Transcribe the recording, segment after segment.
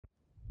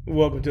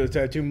Welcome to the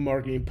Tattoo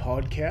Marketing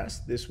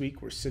Podcast. This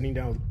week we're sitting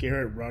down with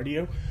Garrett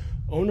Rautio,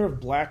 owner of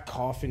Black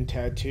Coffin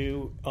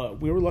Tattoo.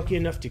 We were lucky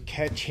enough to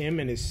catch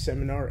him in his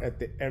seminar at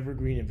the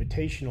Evergreen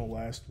Invitational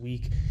last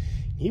week.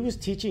 He was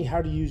teaching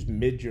how to use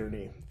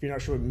Midjourney. If you're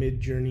not sure what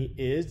Midjourney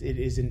is, it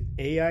is an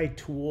AI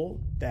tool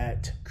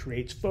that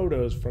creates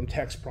photos from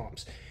text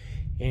prompts.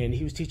 And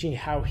he was teaching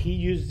how he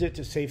uses it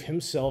to save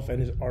himself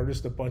and his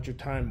artist a bunch of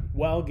time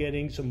while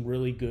getting some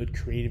really good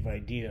creative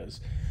ideas.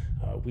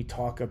 We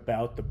talk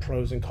about the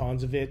pros and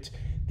cons of it,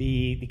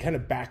 the kind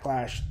of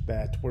backlash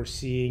that we're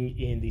seeing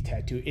in the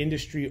tattoo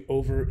industry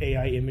over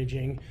AI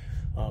imaging,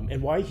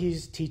 and why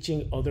he's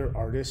teaching other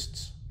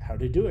artists how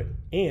to do it.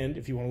 And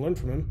if you want to learn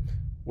from him,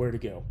 where to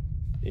go.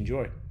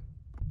 Enjoy.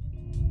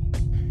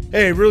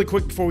 Hey, really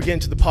quick before we get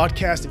into the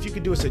podcast, if you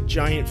could do us a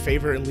giant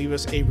favor and leave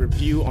us a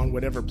review on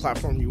whatever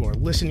platform you are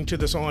listening to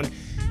this on,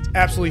 it's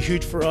absolutely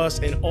huge for us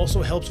and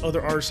also helps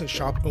other artists and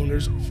shop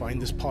owners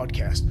find this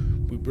podcast.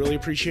 We really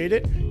appreciate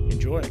it.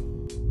 Enjoy.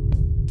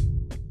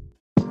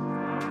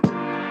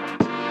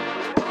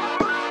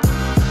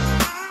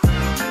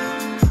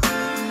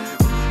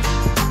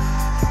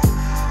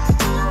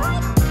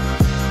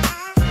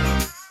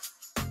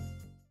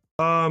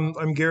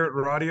 I'm Garrett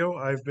Rautio.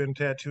 I've been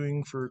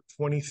tattooing for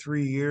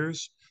 23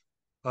 years.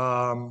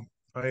 I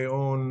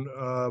own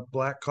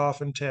Black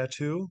Coffin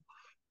Tattoo.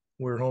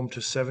 We're home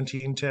to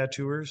 17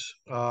 tattooers.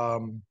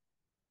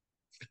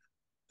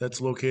 That's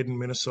located in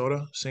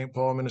Minnesota, St.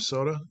 Paul,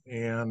 Minnesota.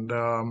 And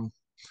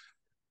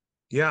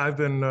yeah, I've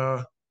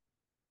been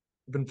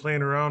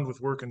playing around with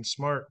working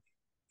smart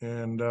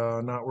and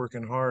not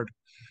working hard.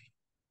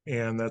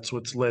 And that's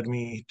what's led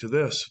me to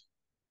this.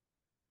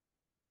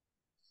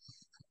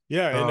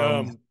 Yeah, and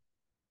Um,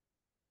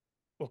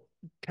 well,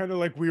 kind of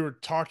like we were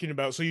talking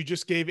about. So you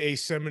just gave a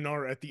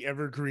seminar at the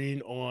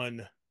Evergreen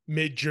on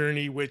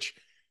Midjourney, which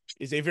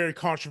is a very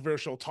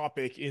controversial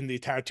topic in the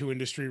tattoo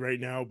industry right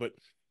now. But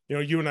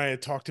you and I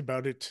had talked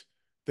about it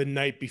the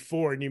night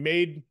before, and you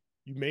made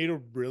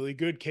a really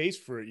good case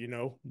for it.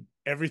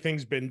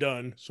 Everything's been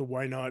done, so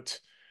why not,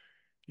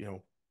 you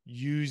know,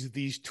 use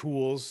these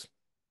tools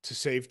to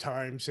save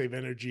time, save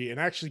energy, and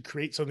actually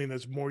create something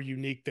that's more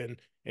unique than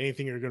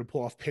anything you're going to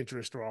pull off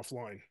Pinterest or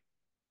offline.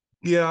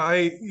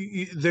 Yeah,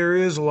 there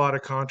is a lot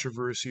of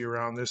controversy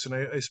around this, and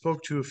I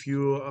spoke to a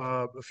few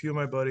of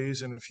my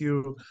buddies and a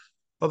few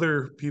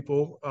other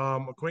people,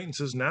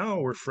 acquaintances now,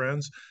 we're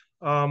friends,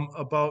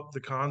 about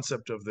the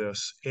concept of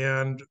this.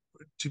 And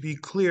to be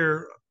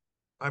clear,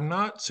 I'm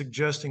not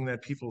suggesting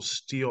that people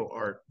steal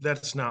art.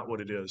 That's not what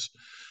it is.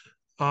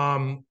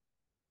 Um,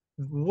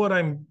 what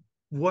I'm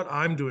what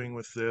I'm doing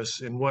with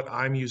this and what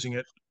I'm using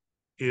it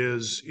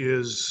is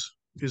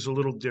a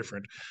little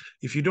different.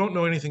 If you don't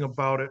know anything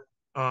about it,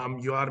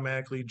 you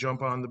automatically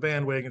jump on the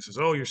bandwagon and says,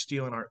 "Oh, you're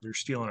stealing art. You're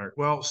stealing art."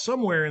 Well,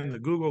 somewhere in the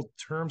Google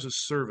Terms of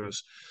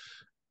Service,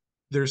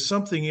 there's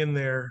something in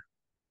there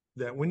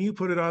that when you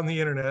put it on the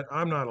internet,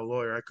 I'm not a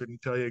lawyer. I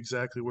couldn't tell you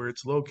exactly where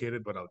it's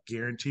located, but I'll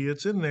guarantee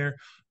it's in there.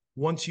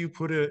 Once you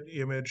put an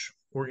image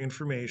or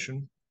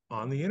information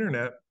on the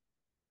internet,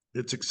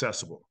 it's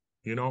accessible.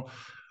 You know,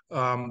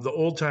 the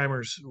old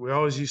timers, we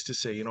always used to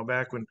say,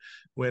 back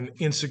when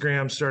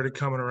Instagram started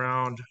coming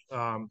around,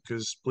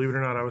 because believe it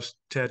or not, I was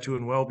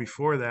tattooing well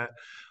before that.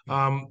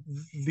 Um,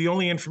 the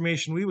only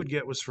information we would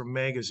get was from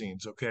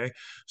magazines. Okay,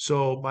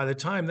 so by the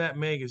time that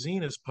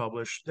magazine is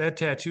published, that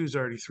tattoo is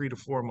already 3 to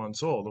 4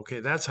 months old.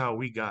 Okay, that's how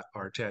we got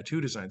our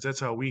tattoo designs.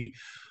 That's how we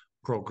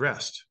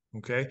progressed.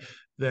 Okay.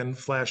 Then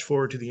flash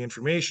forward to the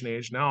information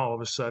age. Now all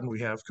of a sudden we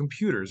have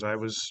computers.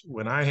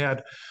 When I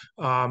had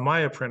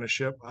my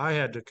apprenticeship, I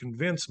had to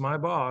convince my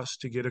boss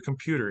to get a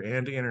computer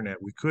and internet.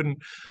 We couldn't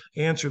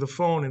answer the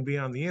phone and be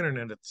on the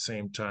internet at the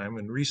same time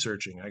and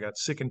researching. I got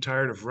sick and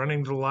tired of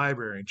running to the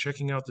library and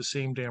checking out the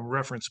same damn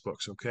reference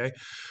books. Okay.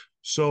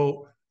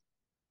 So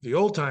the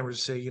old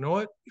timers say, you know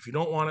what? If you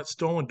don't want it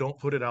stolen, don't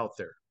put it out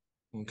there.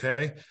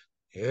 Okay.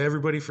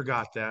 Everybody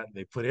forgot that.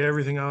 They put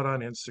everything out on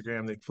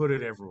Instagram. They put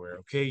it everywhere.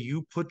 Okay.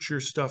 You put your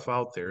stuff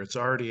out there. It's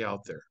already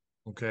out there.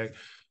 Okay.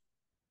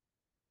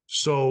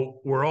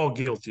 So we're all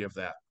guilty of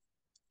that.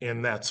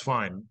 And that's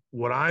fine.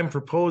 What I'm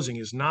proposing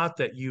is not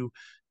that you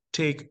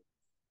take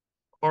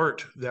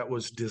art that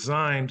was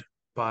designed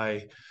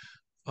by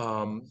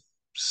um,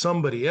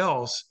 somebody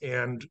else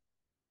and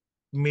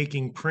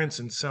making prints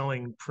and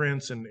selling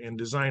prints and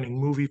designing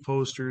movie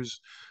posters.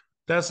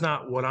 That's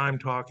not what I'm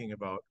talking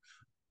about.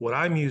 What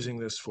I'm using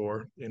this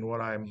for and what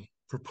I'm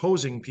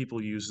proposing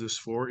people use this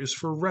for is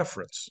for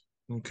reference.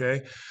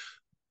 Okay.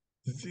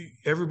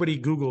 Everybody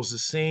Googles the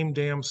same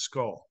damn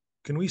skull.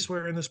 Can we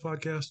swear in this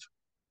podcast?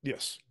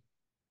 Yes.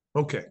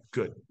 Okay,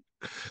 good.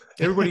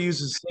 Everybody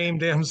uses the same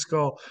damn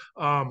skull.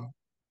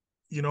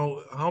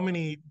 how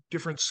many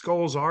different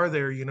skulls are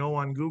there,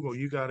 on Google?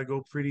 You got to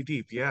go pretty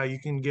deep. Yeah, you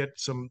can get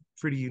some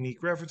pretty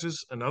unique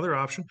references. Another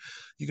option,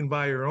 you can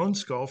buy your own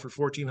skull for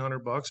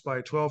 $1,400, buy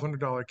a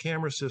 $1,200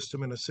 camera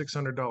system and a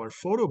 $600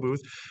 photo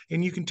booth,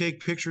 and you can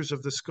take pictures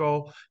of the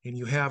skull and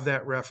you have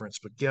that reference.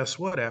 But guess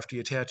what? After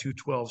you tattoo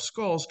 12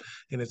 skulls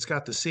and it's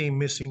got the same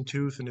missing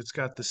tooth and it's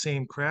got the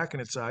same crack in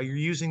its eye, you're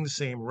using the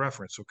same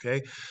reference,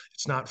 okay?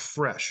 It's not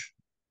fresh,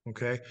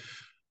 okay?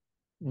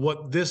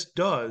 What this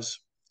does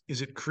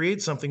is it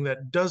creates something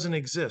that doesn't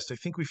exist. I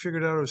think we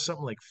figured out it was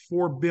something like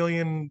 4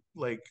 billion,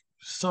 like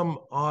some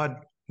odd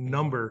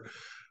number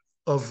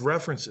of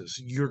references.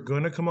 You're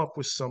going to come up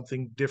with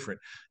something different.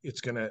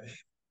 It's going to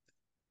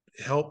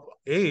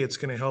it's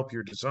going to help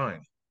your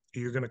design.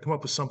 You're going to come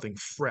up with something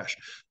fresh.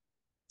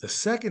 The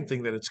second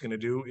thing that it's going to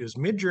do is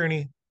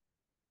Midjourney,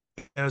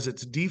 as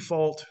its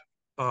default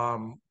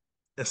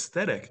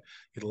aesthetic,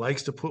 it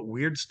likes to put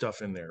weird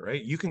stuff in there,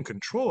 right? You can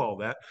control all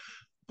that,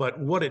 but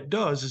what it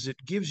does is it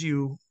gives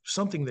you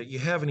something that you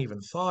haven't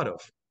even thought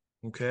of.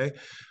 Okay.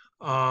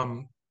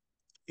 Um,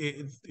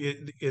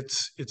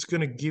 it's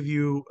going to give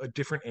you a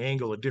different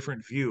angle, a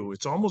different view.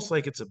 It's almost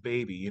like it's a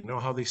baby. You know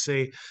how they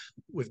say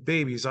with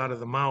babies, out of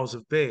the mouths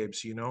of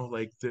babes,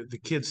 like the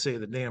kids say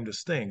the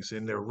damnedest things,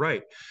 and they're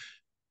right.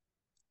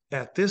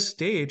 At this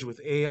stage with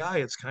AI,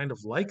 it's kind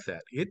of like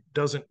that. It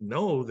doesn't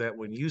know that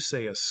when you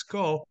say a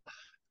skull,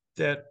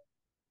 that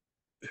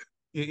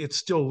it's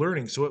still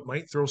learning. So it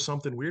might throw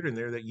something weird in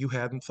there that you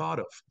hadn't thought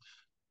of.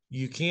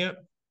 You can't,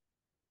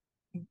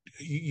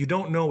 you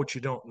don't know what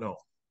you don't know.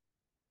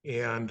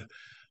 And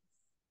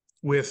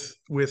there's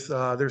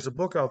a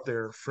book out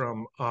there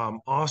from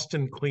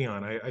Austin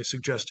Kleon. I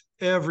suggest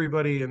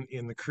everybody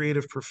in the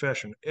creative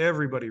profession,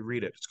 everybody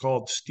read it. It's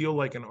called Steal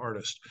Like an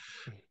Artist.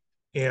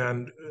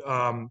 And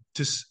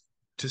to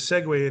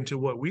segue into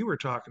what we were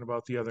talking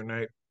about the other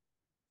night,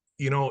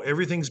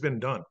 everything's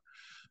been done.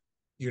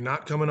 You're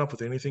not coming up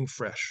with anything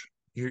fresh.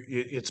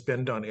 It's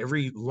been done.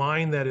 Every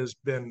line that has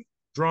been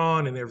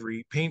drawn and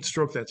every paint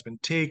stroke that's been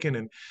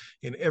taken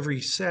and every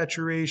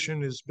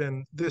saturation has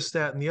been this,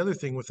 that, and the other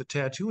thing with the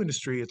tattoo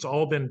industry, it's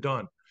all been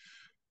done.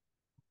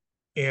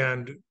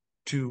 And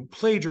to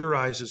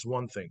plagiarize is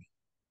one thing.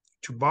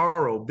 To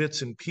borrow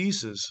bits and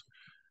pieces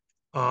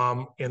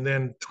and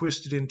then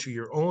twist it into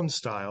your own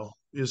style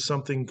is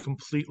something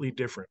completely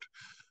different.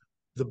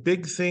 The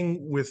big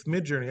thing with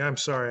Midjourney, I'm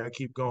sorry, I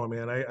keep going,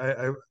 man.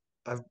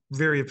 I'm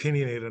very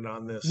opinionated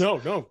on this. No,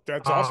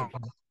 that's awesome.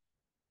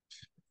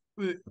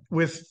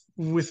 With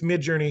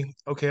Midjourney,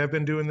 okay, I've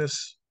been doing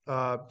this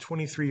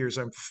 23 years.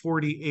 I'm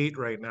 48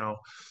 right now.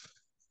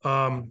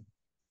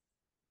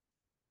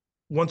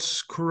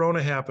 Once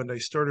Corona happened, I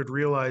started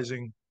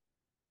realizing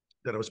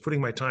that I was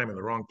putting my time in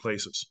the wrong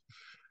places.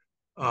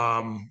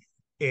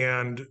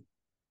 And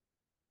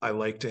I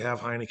like to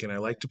have Heineken. I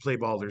like to play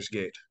Baldur's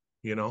Gate.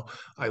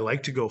 I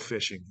like to go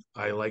fishing.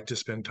 I like to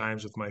spend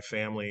times with my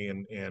family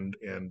and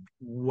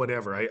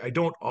whatever. I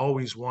don't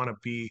always want to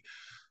be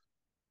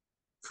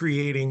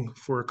creating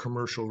for a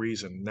commercial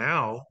reason.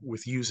 Now,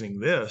 with using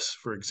this,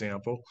 for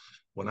example,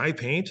 when I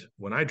paint,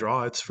 when I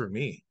draw, it's for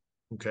me.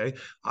 Okay.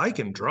 I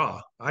can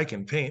draw, I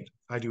can paint,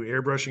 I do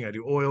airbrushing, I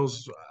do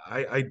oils,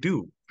 I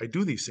do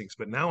these things,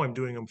 but now I'm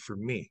doing them for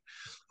me.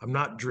 I'm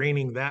not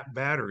draining that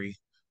battery,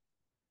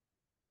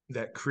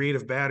 that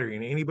creative battery.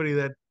 And anybody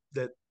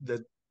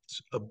that's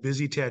a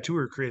busy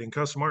tattooer creating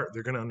custom art,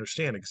 they're going to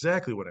understand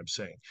exactly what I'm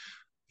saying.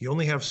 You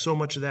only have so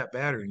much of that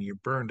battery and you're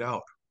burned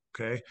out.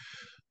 Okay.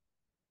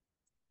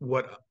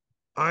 What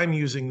I'm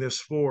using this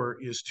for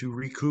is to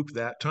recoup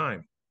that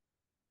time.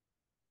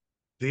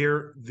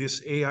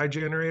 This AI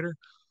generator,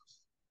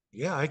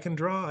 yeah, I can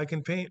draw, I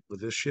can paint, but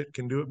this shit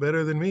can do it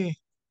better than me,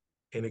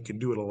 and it can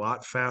do it a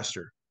lot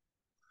faster.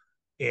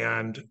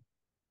 And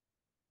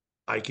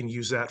I can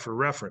use that for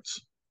reference,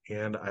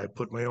 and I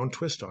put my own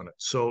twist on it.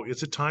 So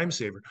it's a time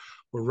saver.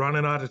 We're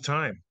running out of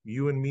time.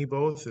 You and me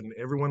both, and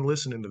everyone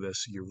listening to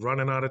this, you're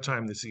running out of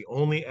time. This is the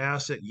only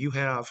asset you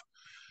have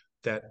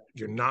that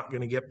you're not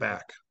going to get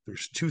back.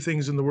 There's two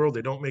things in the world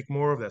they don't make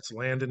more of. That's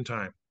land and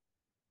time.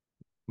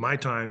 My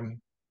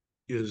time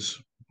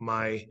is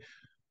my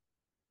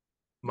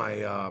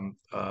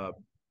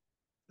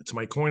it's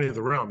my coin of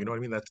the realm. You know what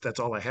I mean? That's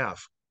all I have.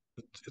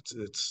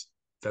 It's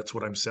that's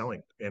what I'm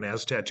selling. And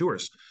as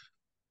tattooers,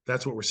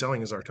 that's what we're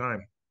selling is our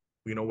time.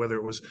 Whether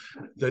it was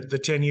the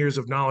 10 years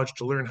of knowledge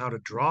to learn how to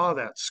draw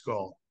that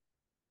skull,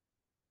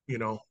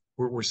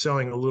 we're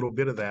selling a little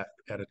bit of that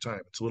at a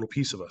time. It's a little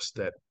piece of us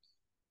that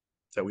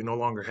we no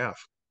longer have.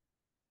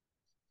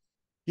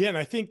 Yeah, and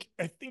I think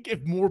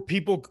if more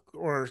people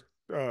or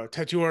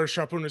tattoo artists,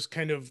 shop owners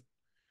kind of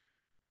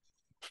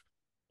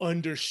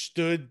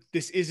understood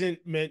this isn't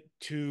meant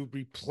to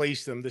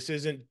replace them. This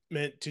isn't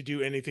meant to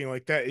do anything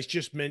like that. It's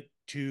just meant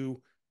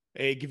to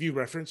give you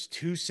reference,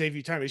 to save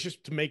you time. It's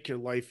just to make your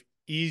life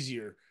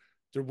easier.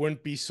 There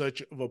wouldn't be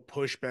such of a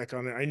pushback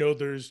on it. I know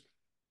there's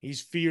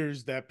these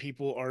fears that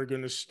people are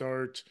going to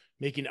start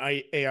making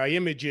AI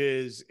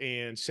images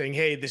and saying,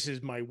 hey, this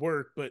is my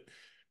work. But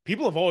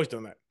people have always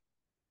done that.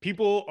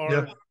 People are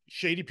Yeah.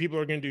 shady. People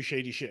are going to do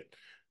shady shit.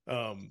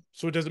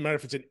 So it doesn't matter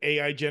if it's an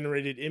AI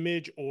generated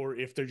image or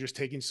if they're just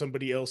taking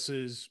somebody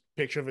else's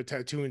picture of a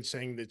tattoo and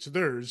saying that it's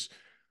theirs.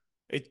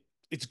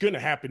 It's going to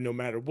happen no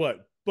matter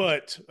what.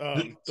 But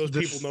The those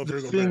the people know if the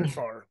they're going very thing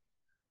far.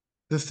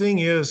 the thing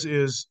is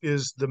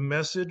the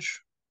message,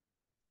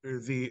 or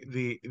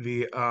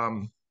the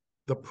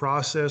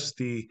process,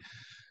 the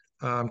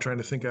I'm trying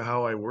to think of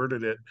how I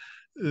worded it.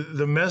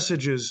 The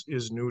message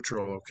is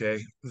neutral,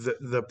 okay?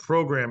 The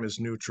program is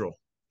neutral.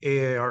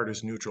 AI art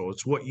is neutral.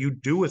 It's what you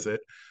do with it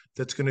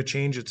that's going to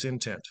change its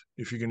intent.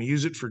 If you're going to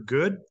use it for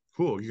good,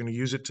 cool. You're going to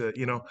use it to,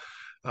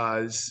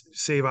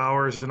 save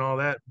hours and all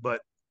that, but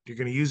you're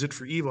going to use it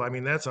for evil. I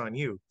mean, that's on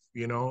you.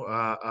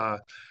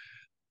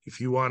 If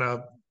you want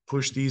to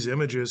push these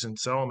images and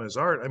sell them as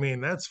art, I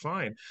mean, that's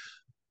fine.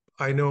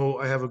 I know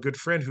I have a good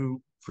friend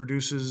who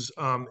produces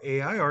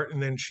AI art,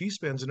 and then she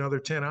spends another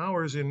 10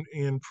 hours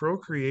in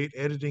Procreate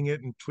editing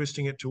it and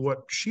twisting it to what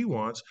she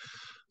wants.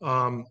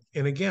 And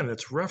again,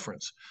 it's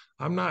reference.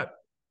 I'm not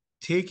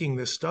taking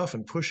this stuff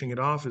and pushing it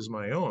off as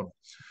my own.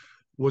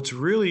 What's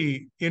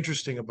really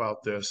interesting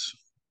about this,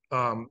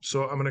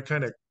 so I'm going to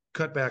kind of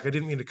cut back. I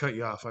didn't mean to cut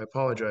you off. I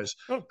apologize.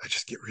 Oh. I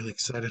just get really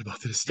excited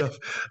about this stuff.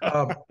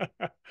 Um,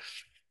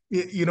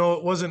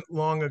 it wasn't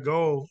long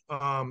ago.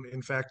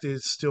 In fact,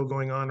 it's still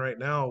going on right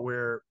now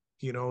where,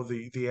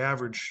 the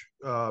average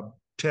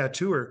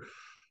tattooer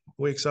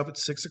wakes up at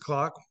 6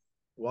 o'clock,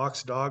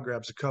 walks dog,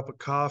 grabs a cup of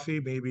coffee,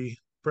 maybe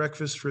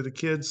breakfast for the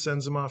kids,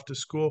 sends them off to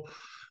school,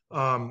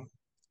 um,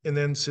 and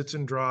then sits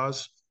and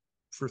draws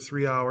for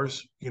 3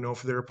 hours.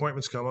 For their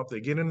appointments come up,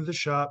 they get into the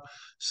shop,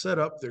 set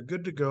up, they're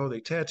good to go. They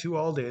tattoo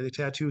all day. They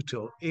tattoo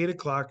till 8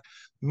 o'clock,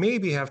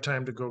 maybe have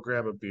time to go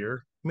grab a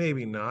beer,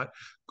 maybe not.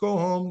 Go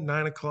home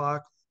 9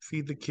 o'clock,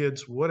 feed the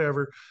kids,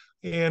 whatever,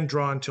 and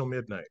draw until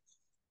midnight.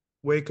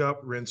 Wake up,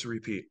 rinse,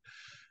 repeat.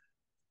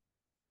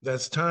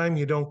 That's time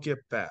you don't get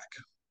back.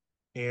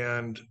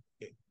 And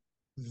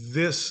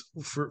this,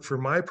 for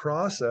my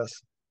process,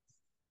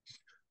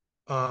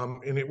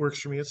 and it works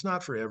for me. It's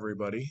not for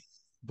everybody,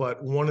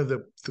 but one of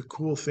the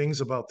cool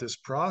things about this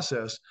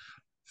process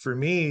for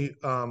me,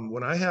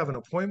 when I have an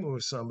appointment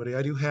with somebody,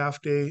 I do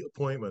half day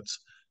appointments,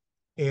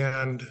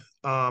 and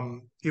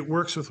it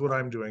works with what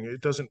I'm doing. It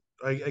doesn't.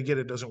 I get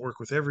it doesn't work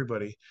with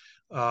everybody,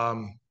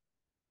 um,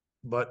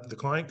 but the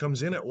client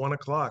comes in at 1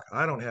 o'clock.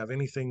 I don't have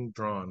anything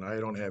drawn. I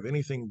don't have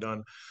anything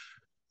done.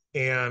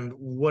 And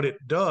what it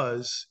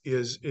does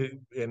is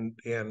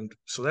and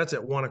so that's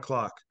at 1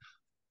 o'clock.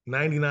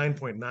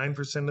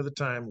 99.9% of the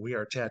time, we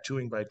are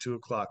tattooing by 2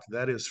 o'clock.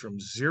 That is from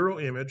zero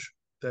image.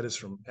 That is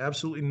from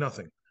absolutely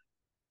nothing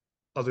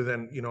other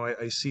than,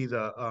 I see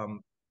the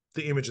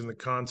image in the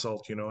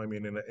consult, I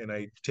mean, and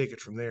I take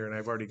it from there, and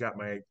I've already got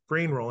my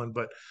brain rolling.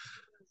 But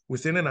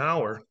within an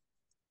hour,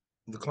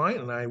 the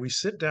client and I, we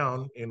sit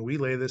down and we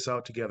lay this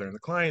out together, and the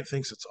client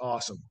thinks it's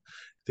awesome.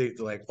 They're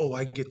like, oh,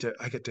 I get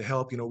to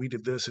help. We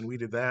did this and we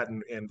did that,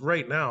 and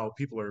right now,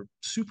 people are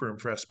super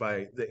impressed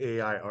by the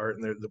AI art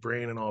and the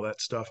brain and all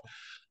that stuff.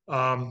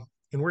 And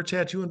we're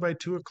tattooing by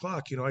 2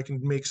 o'clock. I can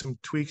make some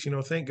tweaks.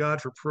 Thank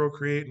God for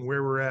Procreate and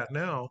where we're at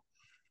now.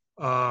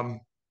 Um,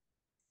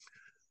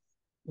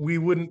 we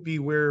wouldn't be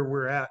where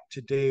we're at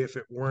today if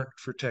it weren't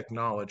for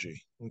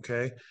technology.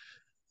 Okay,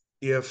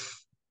 if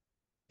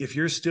if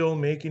you're still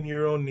making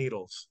your own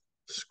needles,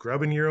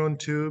 scrubbing your own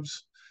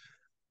tubes,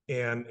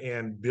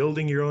 and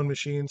building your own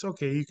machines,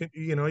 okay,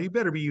 you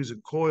better be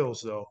using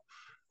coils though.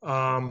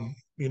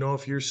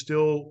 If you're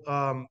still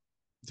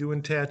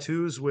doing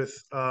tattoos with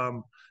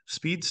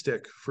speed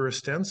stick for a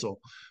stencil,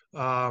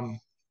 and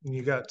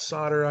you got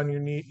solder on your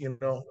knee,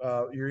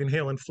 you're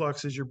inhaling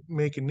flux as you're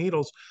making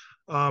needles.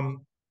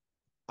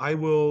 I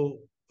will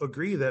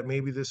agree that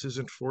maybe this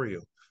isn't for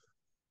you.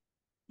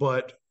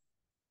 But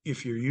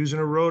if you're using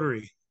a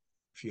rotary,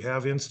 if you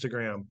have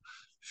Instagram,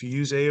 if you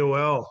use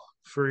AOL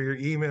for your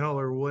email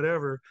or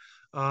whatever,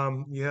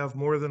 you have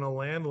more than a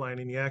landline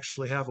and you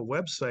actually have a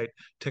website,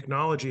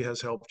 technology has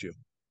helped you.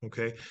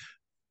 Okay.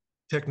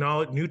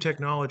 New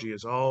technology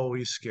is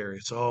always scary.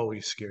 It's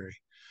always scary.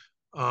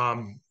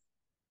 Um,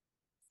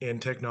 and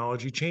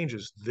technology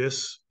changes.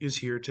 This is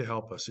here to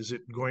help us. Is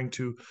it going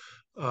to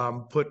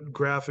put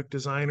graphic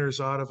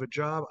designers out of a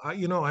job? I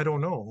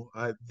don't know.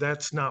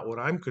 That's not what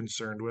I'm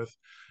concerned with.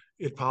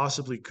 It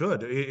possibly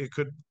could. It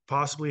could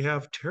possibly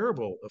have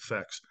terrible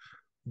effects,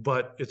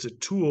 but it's a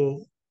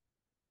tool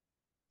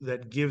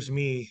that gives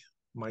me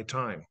my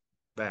time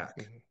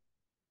back.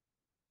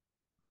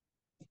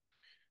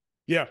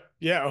 Yeah,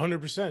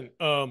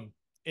 100%.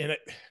 And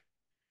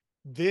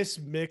this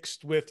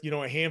mixed with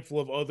a handful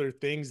of other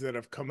things that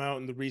have come out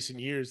in the recent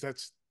years,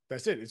 that's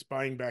it. It's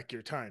buying back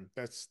your time.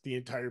 That's the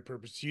entire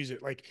purpose to use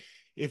it. Like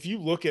if you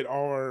look at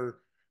our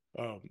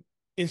um,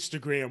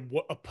 Instagram,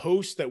 what a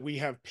post that we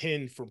have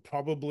pinned from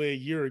probably a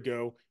year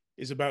ago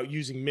is about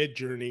using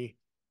Midjourney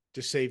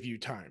to save you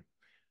time.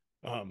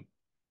 um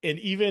and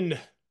even,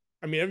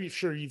 I mean, I'm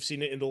sure you've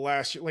seen it in the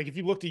last year. Like if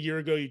you looked a year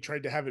ago, you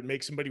tried to have it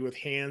make somebody with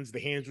hands, the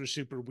hands were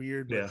super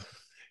weird, but Yeah.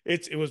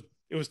 it was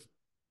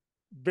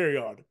very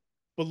odd.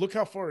 But look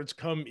how far it's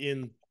come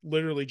in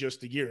literally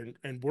just a year,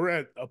 and we're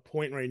at a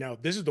point right now.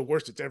 This is the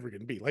worst it's ever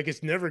going to be. Like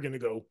it's never going to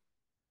go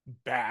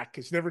back.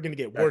 It's never going to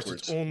get worse.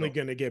 It's Backwards. only No,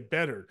 going to get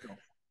better. no.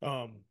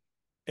 Um,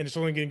 and it's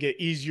only going to get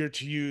easier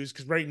to use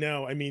because right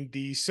now, I mean,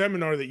 the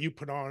seminar that you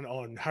put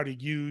on how to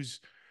use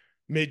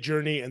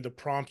Midjourney and the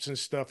prompts and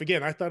stuff.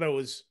 Again, I thought I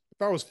was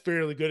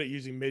fairly good at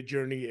using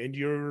Midjourney, and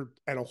you're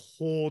at a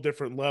whole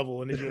different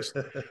level. And it just,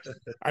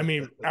 I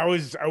mean, I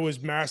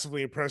was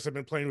massively impressed. I've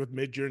been playing with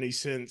Midjourney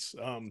since,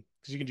 because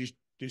you can just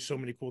do so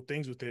many cool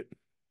things with it.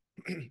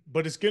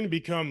 But it's going to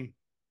become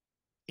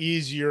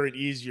easier and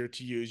easier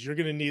to use. You're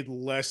going to need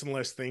less and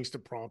less things to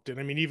prompt it.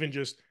 I mean, even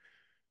just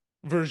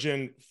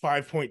version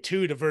 5.2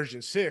 to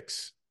version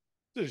 6,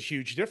 there's a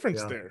huge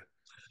difference Yeah, there.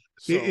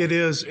 So, it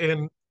is.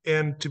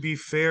 And to be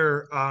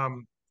fair, uh,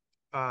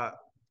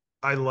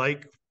 I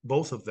like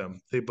both of them.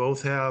 They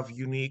both have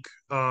unique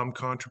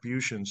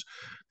contributions.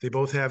 They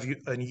both have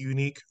a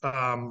unique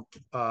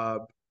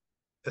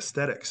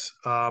aesthetics.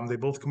 They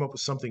both come up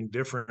with something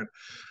different.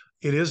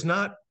 It is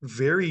not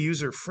very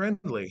user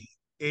friendly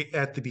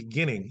at the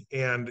beginning.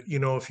 And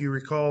if you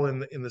recall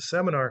in the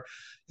seminar,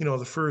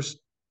 the first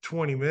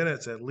 20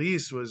 minutes at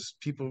least was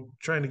people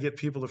trying to get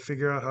people to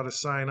figure out how to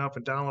sign up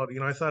and download.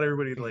 I thought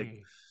everybody like mhm,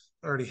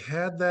 already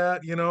had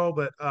that,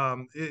 but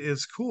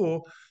it's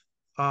cool.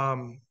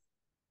 Um,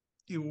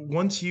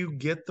 once you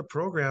get the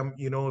program,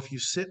 if you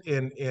sit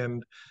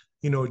and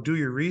do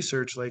your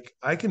research, like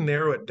I can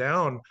narrow it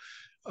down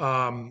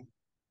um,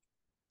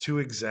 to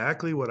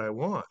exactly what I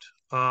want.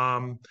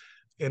 Um,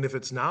 and if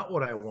it's not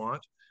what I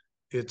want,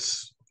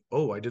 it's,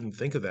 oh, I didn't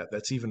think of that.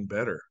 That's even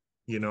better.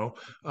 You know,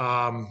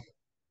 um,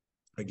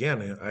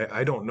 again,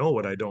 I don't know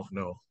what I don't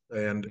know.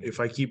 And if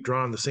mhm, I keep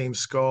drawing the same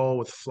skull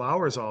with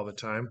flowers all the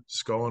time,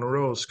 skull in a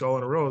rose, skull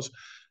in a rose,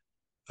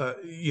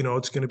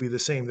 it's going to be the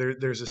same.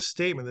 There's a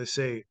statement they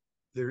say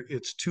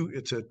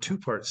it's a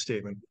two-part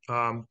statement.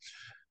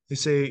 They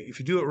say if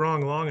you do it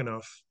wrong long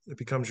enough, it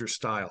becomes your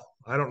style.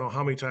 I don't know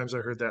how many times I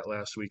heard that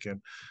last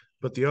weekend,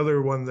 but the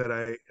other one that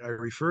I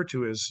refer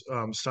to is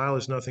style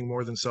is nothing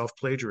more than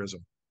self-plagiarism.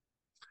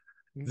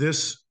 mhm,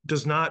 This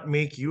does not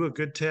make you a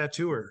good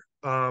tattooer.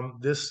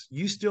 This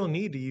you still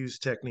need to use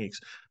techniques.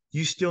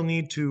 You still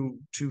need to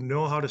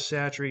know how to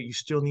saturate. You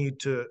still need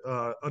to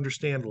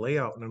understand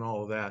layout and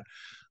all of that.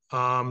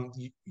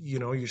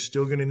 You're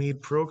still going to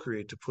need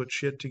Procreate to put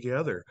shit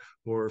together,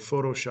 or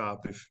Photoshop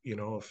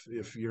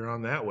if you're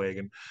on that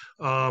wagon.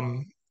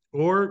 Um,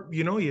 or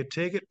you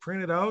take it,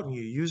 print it out, and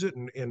you use it,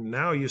 and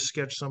now you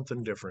sketch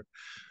something different.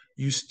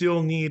 You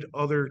still need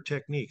other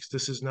techniques.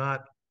 This is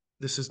not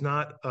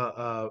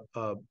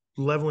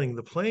leveling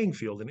the playing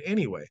field in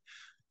any way.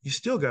 You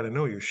still got to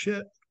know your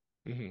shit.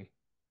 mhm.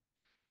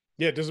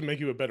 Yeah, it doesn't make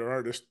you a better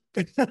artist.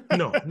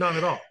 No, not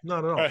at all.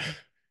 Not at uh, all.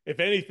 if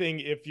anything,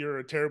 if you're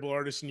a terrible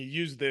artist and you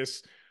use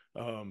this,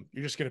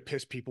 you're just gonna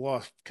piss people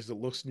off because it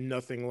looks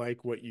nothing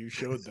like what you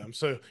showed them.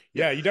 So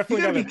Yeah, yeah, you you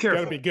definitely got to be gotta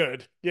careful. be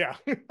good. Yeah.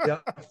 Yeah,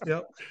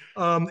 yeah.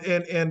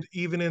 And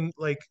even in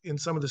like in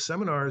some of the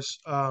seminars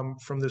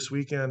from this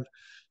weekend,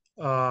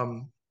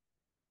 um,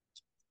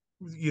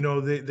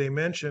 they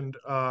mentioned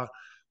a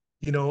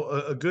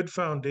good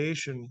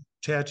foundation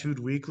tattooed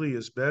weekly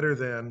is better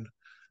than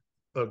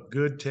a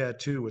good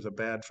tattoo with a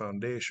bad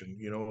foundation,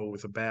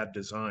 with a bad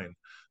design.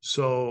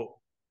 So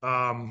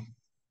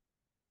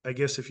I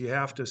guess if you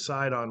have to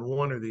side on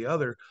one or the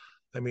other,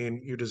 I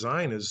mean, your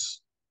design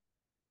is,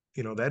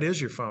 that is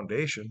your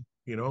foundation.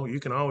 You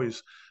can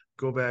always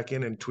go back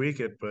in and tweak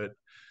it, but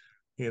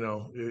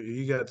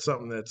you got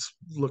something that's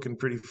looking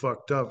pretty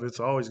fucked up, it's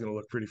always going to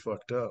look pretty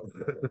fucked up.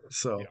 Yeah.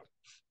 So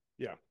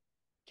Yeah.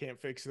 Can't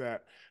fix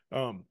that.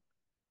 Um,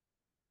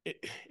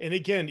 and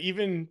again,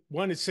 even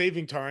one, it's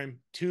saving time.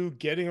 Two,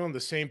 getting on the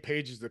same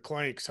page as the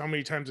client. Because how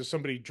many times has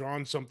somebody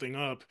drawn something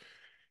up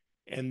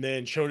and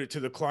then showed it to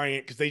the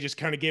client because they just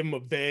kind of gave them a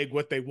vague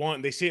what they want,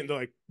 and they see it and they're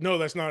like, no,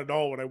 that's not at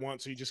all what I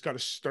want. So you just got to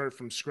start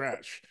from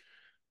scratch.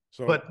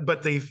 So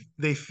but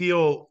they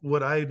feel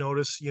what I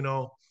notice,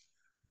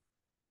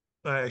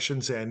 I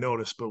shouldn't say I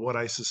notice, but what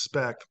I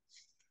suspect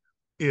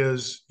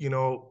is,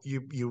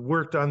 you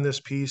worked on this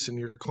piece and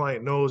your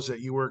client knows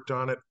that you worked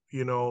on it,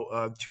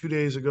 2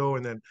 days ago,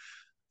 and then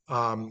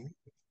um,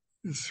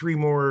 3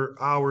 more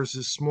hours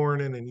this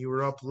morning, and you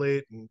were up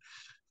late and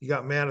you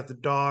got mad at the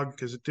dog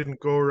because it didn't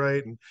go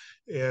right,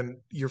 and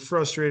you're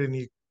frustrated, and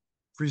you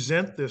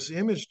present this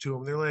image to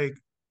them. They're like,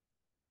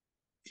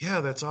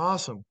 yeah, that's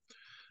awesome.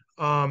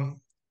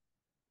 Um,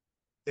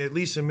 at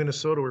least in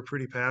Minnesota, we're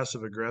pretty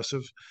passive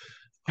aggressive.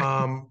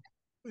 Um,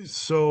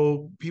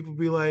 so people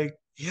be like,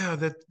 yeah,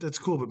 that's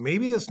cool, but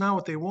maybe that's not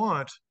what they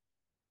want.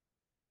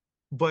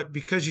 But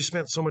because you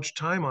spent so much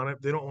time on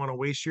it, they don't want to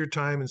waste your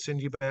time and send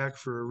you back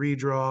for a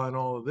redraw and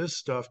all of this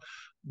stuff.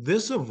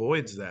 This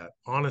avoids that,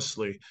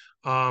 honestly.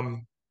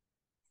 Um,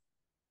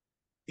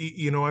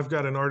 I've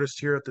got an artist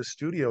here at the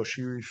studio.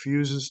 She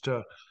refuses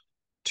to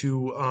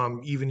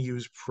even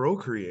use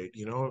Procreate,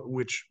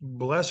 which,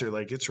 bless her,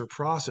 like, it's her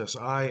process.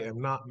 I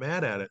am not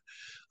mad at it.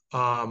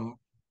 Um,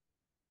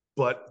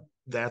 but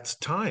that's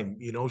time.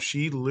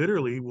 She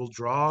literally will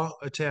draw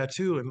a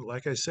tattoo, and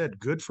like I said,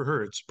 good for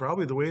her. It's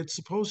probably the way it's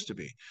supposed to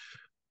be.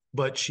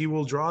 But she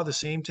will draw the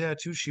same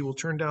tattoo. She will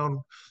turn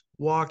down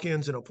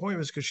walk-ins and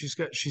appointments because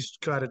she's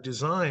got a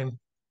design,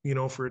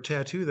 for a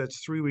tattoo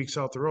that's 3 weeks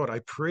out the road. I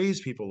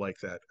praise people like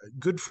that.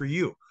 Good for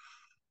you.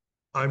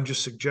 I'm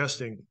just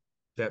suggesting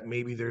that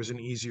maybe there's an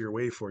easier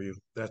way for you.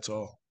 That's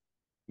all.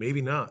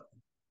 Maybe not.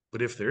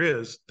 But if there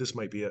is, this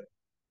might be it.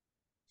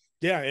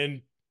 Yeah,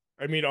 and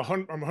I mean, I'm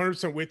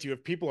 100% with you.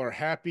 If people are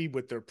happy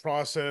with their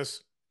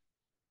process,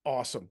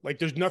 awesome. Like,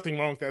 there's nothing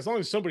wrong with that. As long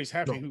as somebody's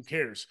happy, No. who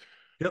cares?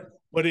 Yep.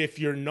 But if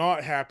you're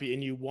not happy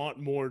and you want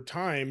more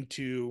time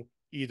to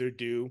either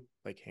do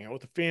like hang out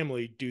with the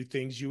family, do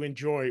things you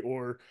enjoy,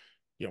 or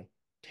you know,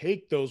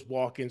 take those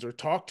walk-ins or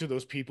talk to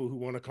those people who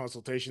want a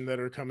consultation that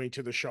are coming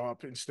to the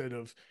shop instead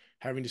of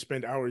having to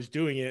spend hours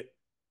doing it,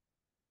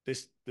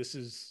 this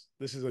is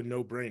a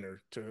no-brainer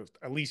to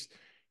at least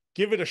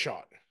give it a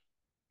shot.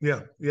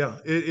 Yeah. Yeah.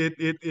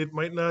 It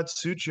might not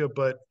suit you,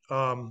 but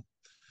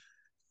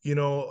you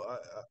know,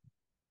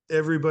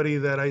 everybody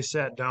that I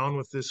sat down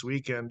with this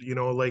weekend,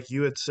 like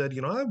you had said,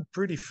 I'm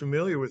pretty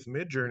familiar with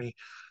Midjourney.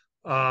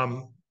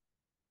 Um,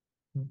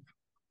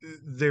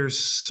 there's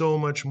so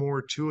much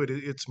more to it.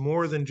 It's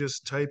more than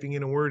just typing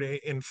in a word.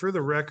 And for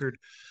the record,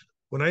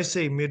 when I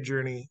say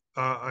Midjourney,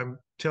 I'm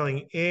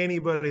telling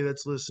anybody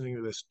that's listening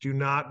to this, do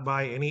not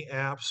buy any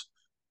apps,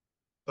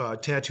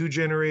 tattoo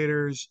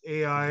generators,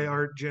 AI Mhm.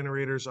 art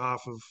generators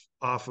off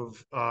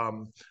of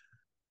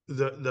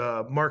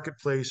the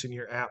marketplace in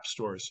your app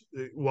stores.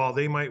 While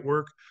they might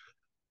work,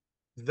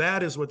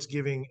 that is what's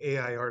giving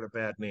AI art a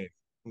bad name.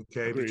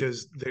 Okay, Agreed.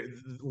 because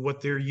what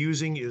they're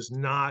using is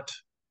not,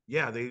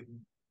 yeah,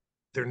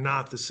 they're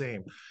not the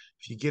same.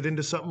 If you get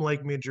into something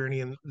like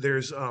Midjourney, and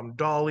there's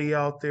Dolly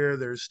out there,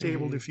 there's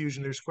Stable Mhm.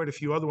 Diffusion, there's quite a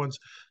few other ones.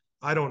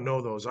 I don't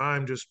know those.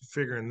 I'm just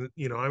figuring,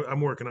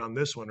 I'm working on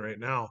this one right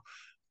now.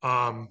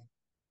 Um,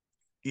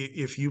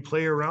 if you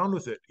play around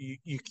with it,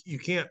 you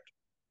can't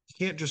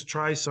just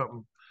try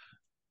something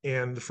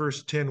and the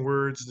first 10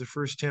 words, the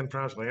first 10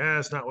 prompts, like,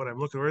 that's not what I'm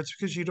looking for. It's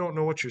because you don't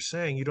know what you're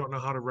saying. You don't know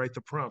how to write the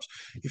prompts.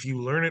 If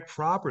you learn it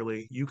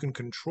properly, you can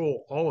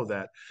control all of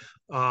that.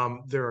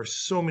 There are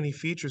so many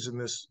features in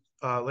this.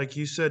 Like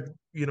you said,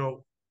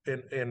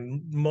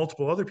 and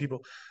multiple other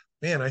people,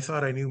 man, I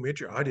thought I knew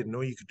Midjourney. I didn't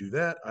know you could do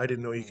that. I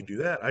didn't know you could Mhm. do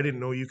that. I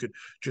didn't know you could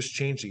just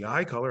change the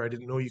eye color. I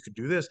didn't know you could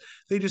do this.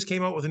 They just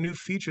came out with a new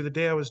feature the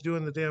day I was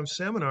doing the damn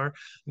seminar.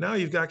 Now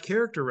you've got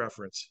character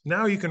reference.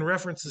 Now you can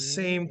reference the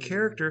same Mhm.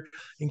 character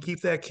and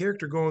keep that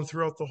character going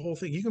throughout the whole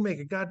thing. You can make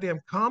a goddamn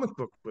comic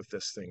book with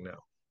this thing now.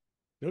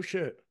 No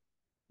shit.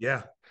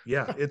 Yeah,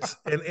 yeah. It's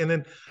and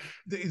then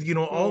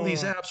all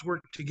these Oh. apps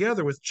work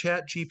together with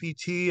Chat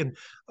GPT, and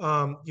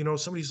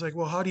somebody's like,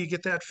 well, how do you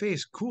get that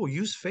face? Cool,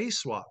 use Face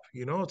Swap.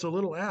 It's a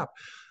little app.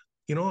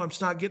 I'm just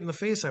not getting the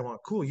face I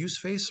want. Cool, use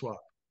Face Swap.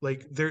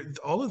 Like,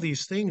 all of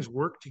these things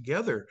work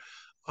together.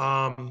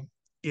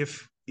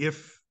 If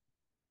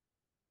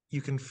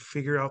you can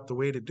figure out the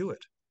way to do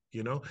it.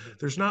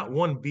 There's not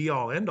one be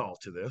all end all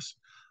to this.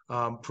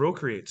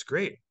 Procreate's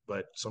great,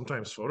 but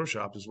sometimes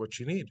Photoshop is what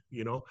you need.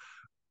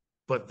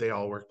 But they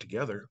all work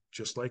together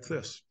just like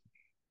this.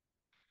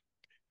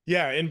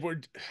 Yeah, and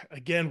we're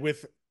again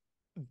with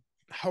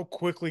how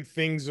quickly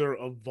things are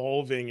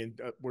evolving, and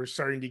we're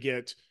starting to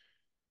get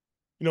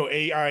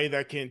AI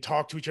that can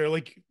talk to each other.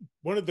 Like,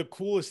 one of the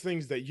coolest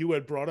things that you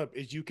had brought up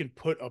is you can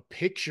put a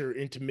picture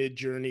into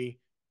Midjourney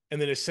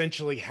and then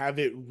essentially have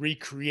it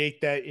recreate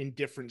that in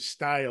different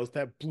styles.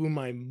 That blew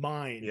my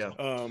mind.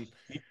 Yeah.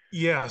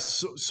 Yeah.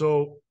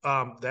 So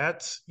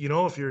that's,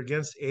 if you're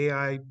against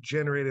AI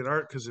generated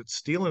art because it's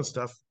stealing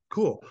stuff,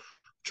 cool.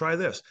 Try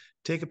this.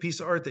 Take a piece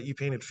of art that you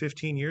painted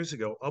 15 years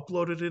ago,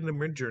 upload it into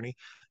Midjourney,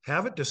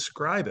 have it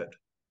describe it.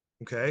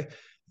 Okay.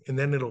 And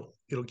then it'll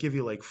give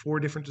you like four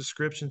different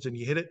descriptions, and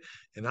you hit it,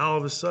 and all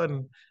of a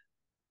sudden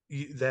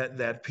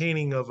that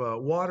painting of a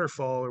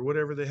waterfall or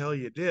whatever the hell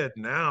you did,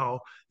 now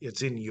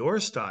it's in your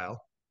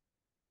style,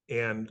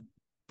 and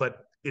but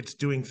it's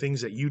doing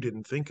things that you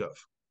didn't think of.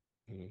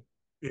 Mhm.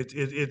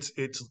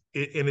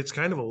 And it's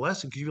kind of a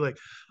lesson because you're like,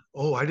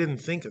 oh, I didn't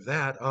think of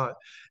that.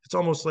 It's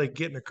almost like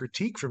getting a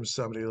critique from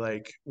somebody,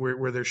 like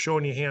where they're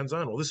showing you hands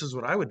on. Well, this is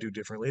what I would do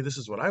differently. This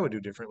is what I would do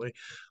differently.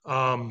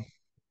 Um,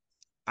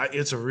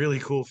 it's a really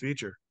cool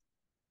feature.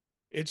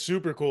 It's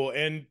super cool.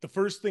 And the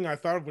first thing I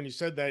thought of when you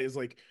said that is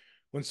like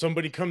when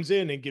somebody comes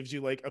in and gives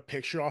you like a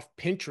picture off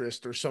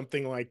Pinterest or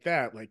something like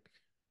that, like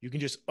you can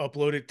just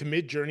upload it to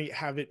Midjourney,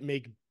 have it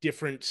make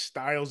different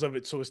styles of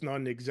it so it's not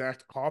an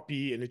exact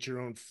copy and it's your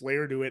own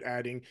flair to it,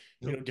 adding,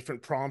 Yep.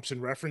 different prompts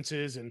and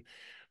references, and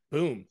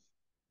boom.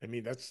 I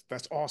mean, that's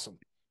awesome.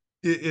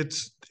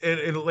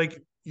 And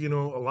like, a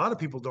lot of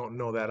people don't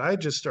know that. I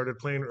just started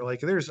playing,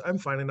 like, I'm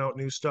finding out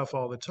new stuff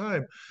all the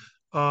time.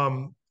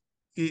 Um,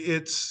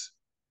 it's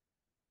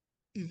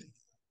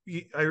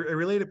I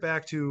relate it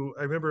back to,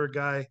 I remember a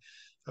guy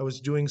I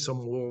was doing some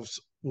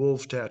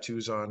wolf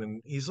tattoos on,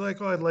 and he's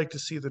like, oh, I'd like to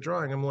see the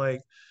drawing. I'm like,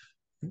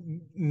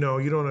 no,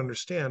 you don't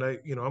understand. I'm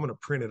going to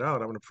print it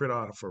out. I'm going to print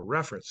out for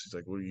reference. He's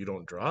like, well, you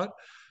don't draw it? I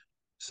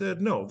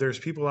said, no, there's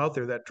people out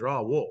there that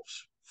draw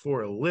wolves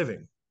for a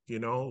living.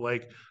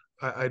 Like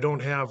I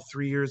don't have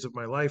 3 years of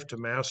my life to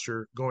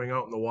master going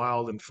out in the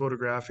wild and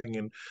photographing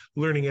and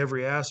learning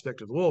every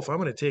aspect of the wolf. I'm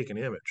going to take an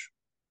image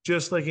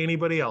just like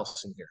anybody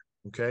else in here.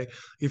 Okay.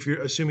 If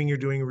you're assuming you're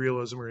doing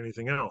realism or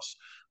anything else.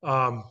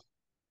 Um,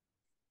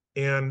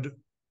 and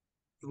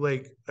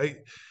I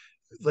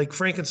like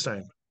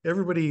Frankenstein.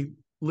 Everybody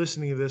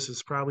listening to this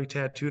is probably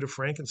tattooed a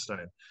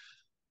Frankenstein.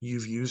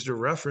 You've used a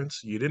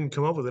reference. You didn't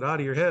come up with it out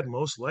of your head,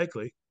 most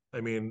likely.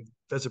 I mean,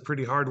 that's a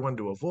pretty hard one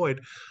to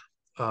avoid.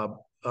 Uh,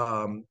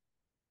 um,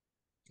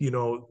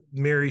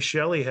 Mary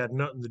Shelley had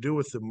nothing to do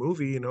with the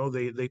movie.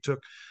 They took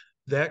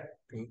that.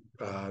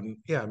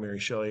 Yeah, Mary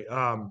Shelley.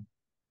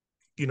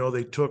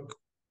 They took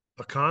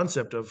a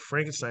concept of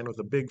Frankenstein with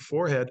a big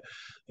forehead,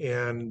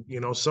 and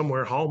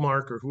somewhere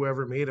Hallmark or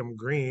whoever made him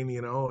green.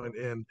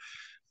 And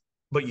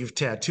but you've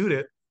tattooed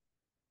it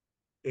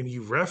and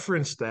you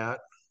referenced that,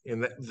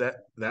 and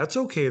that's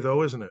okay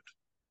though, isn't it?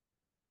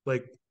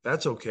 Like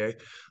that's okay.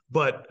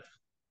 But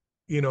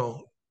you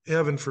know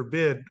heaven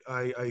forbid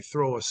I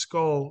throw a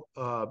skull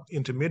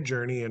into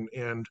Midjourney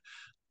and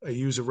I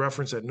use a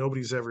reference that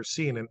nobody's ever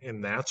seen,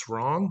 and that's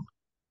wrong.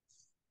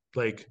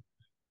 Like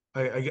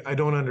I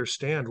don't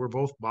understand. We're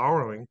both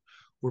borrowing,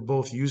 we're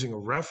both using a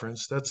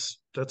reference. That's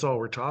all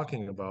we're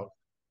talking about.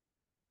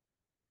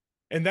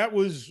 And that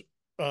was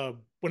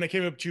when I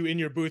came up to you in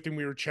your booth and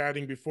we were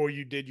chatting before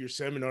you did your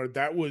seminar.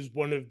 That was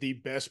one of the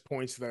best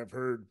points that I've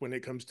heard when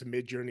it comes to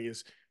Midjourney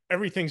is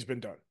everything's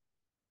been done.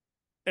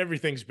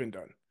 Everything's been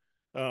done.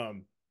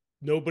 Um,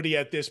 Nobody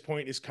at this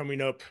point is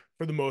coming up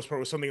for the most part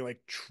with something like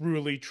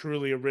truly,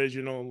 truly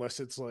original, unless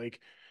it's like,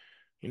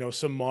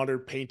 some modern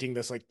painting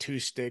that's like two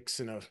sticks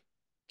in a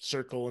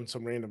circle and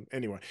some random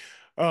anyway.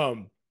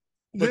 Um,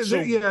 but so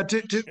Yeah,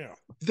 yeah.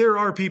 there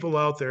are people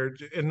out there,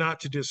 and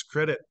not to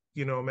discredit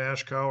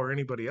Mash Cow or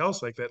anybody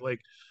else like that. Like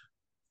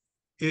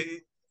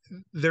it,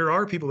 there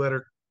are people that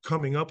are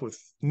coming up with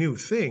new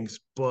things,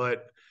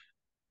 but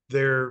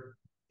they're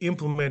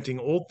implementing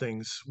old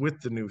things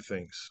with the new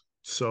things.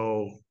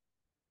 So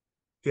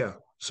yeah,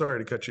 sorry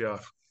to cut you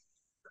off.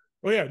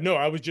 Oh yeah, no,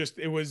 I was just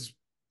it was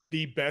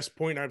the best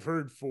point I've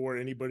heard for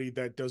anybody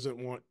that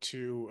doesn't want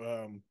to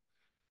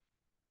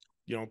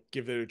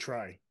give it a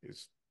try.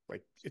 It's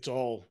like it's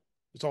all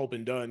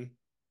been done.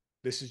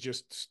 This is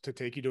just to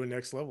take you to a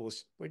next level.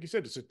 It's like you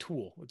said, it's a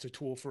tool. It's a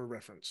tool for a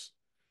reference.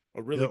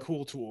 A really Yep.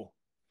 cool tool.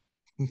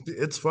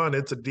 It's fun.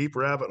 It's a deep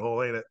rabbit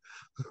hole, ain't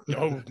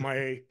Oh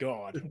my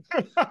God.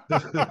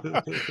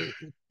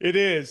 it? It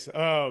is.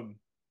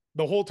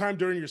 The whole time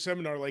during your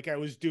seminar, like I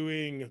was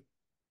doing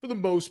for the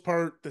most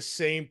part the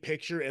same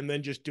picture and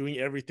then just doing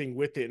everything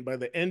with it. And by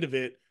the end of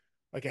it,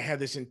 like I had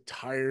this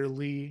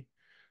entirely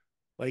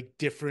like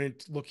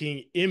different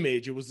looking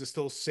image. It was the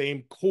still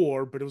same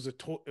core, but it was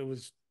it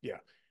was yeah,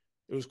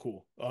 it was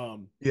cool.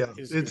 Yeah,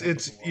 It's it's gonna help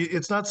us it's a lot.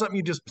 it's not something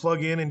you just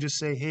plug in and just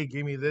say, "Hey,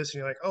 give me this," and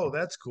you're like, "Oh,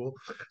 that's cool."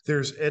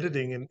 There's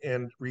editing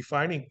and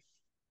refining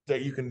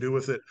that you can do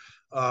with it.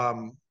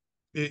 Um,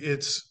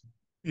 it's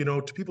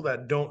to people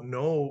that don't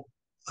know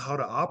how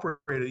to operate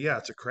it. Yeah,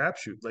 it's a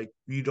crapshoot. Like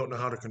you don't know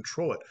how to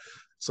control it.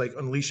 It's like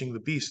unleashing the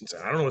beast and say,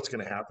 "I don't know what's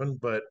going to happen,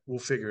 but we'll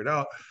figure it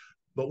out."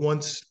 But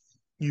once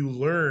you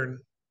learn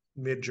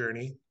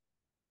Midjourney,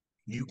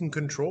 you can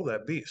control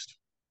that beast.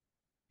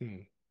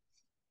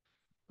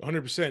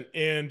 100%.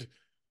 And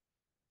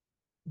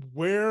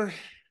where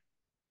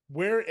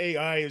where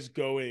AI is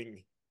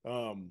going,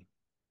 um,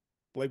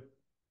 like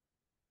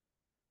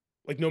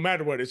no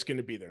matter what, it's going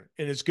to be there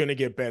and it's going to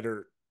get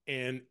better.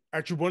 And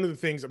actually, one of the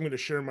things I'm going to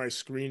share my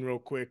screen real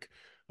quick.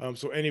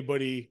 So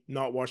anybody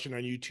not watching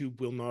on YouTube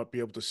will not be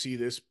able to see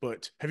this,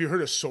 but have you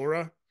heard of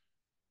Sora?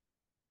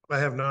 I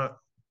have not.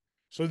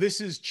 So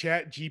this is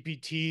Chat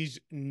GPT's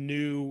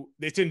new,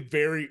 it's in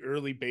very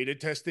early beta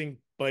testing,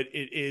 but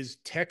it is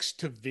text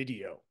to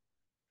video.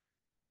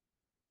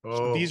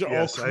 So these Oh, are all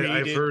yes, I've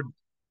created. heard.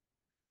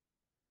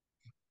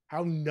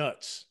 How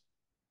nuts?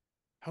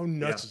 How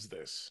nuts Yeah. is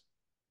this?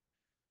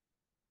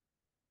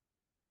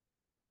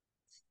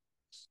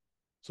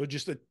 So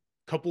just a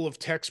couple of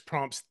text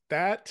prompts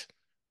that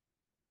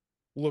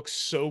looks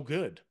so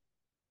good.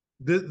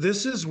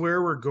 This is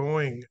where we're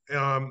going.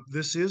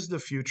 This is the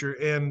future,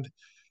 and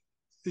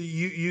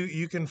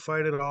you can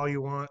fight it all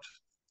you want.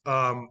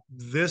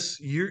 This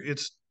year,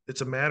 it's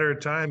a matter of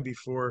time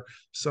before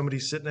somebody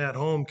sitting at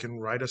home can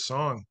write a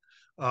song,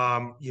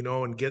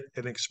 and get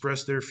and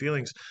express their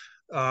feelings.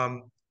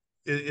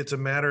 It's a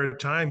matter of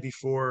time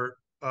before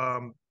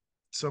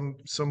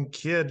some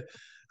kid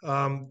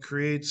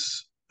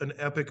creates an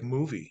epic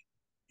movie,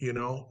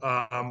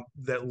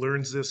 that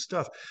learns this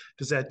stuff.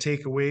 Does that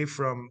take away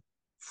from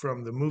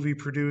the movie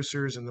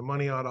producers and the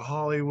money out of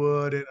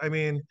Hollywood? I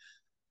mean,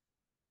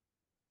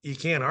 you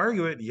can't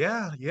argue it.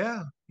 Yeah,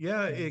 yeah,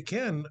 yeah, it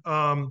can.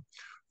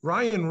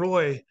 Ryan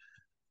Roy,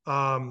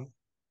 um,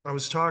 I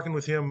was talking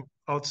with him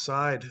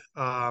outside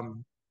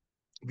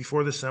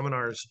before the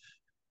seminars,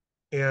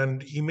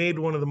 and he made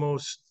one of the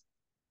most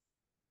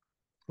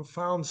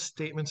profound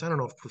statements. I don't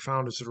know if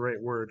profound is the right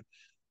word,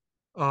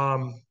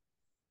 um,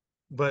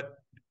 but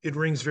it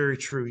rings very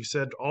true. He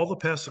said, all the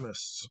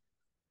pessimists,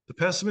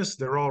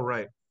 they're all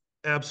right.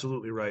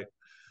 Absolutely right.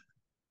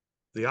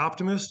 The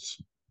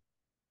optimists,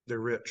 they're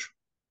rich.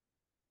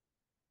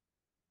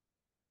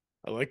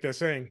 I like that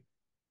saying.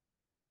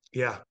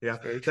 Yeah, yeah.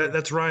 It's very That true.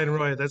 that's Ryan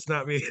Roy. That's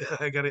not me.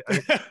 I gotta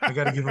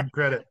give him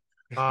credit.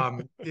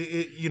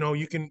 You know,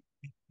 you can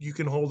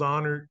hold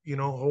on, or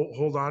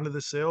hold on to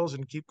the sales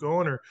and keep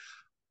going, or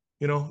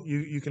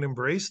you can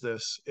embrace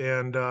this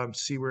and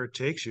see where it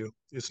takes you.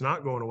 It's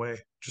not going away.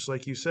 Just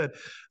like you said,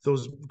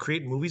 those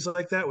create movies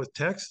like that with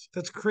text,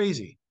 that's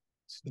crazy.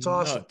 It's It's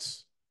awesome.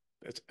 nuts.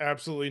 That's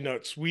absolutely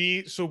nuts.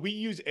 We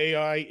use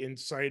AI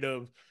inside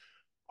of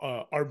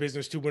our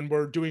business too. When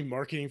we're doing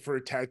marketing for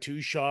a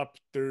tattoo shop,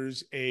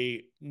 there's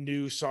a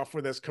new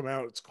software that's come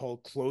out. It's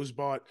called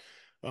Closebot.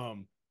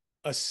 Um,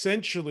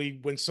 Essentially,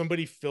 when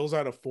somebody fills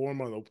out a form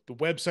on the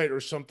website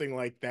or something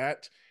like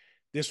that,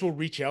 this will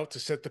reach out to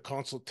set the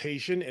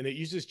consultation, and it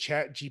uses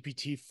Chat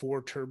GPT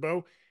 4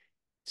 Turbo.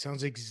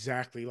 Sounds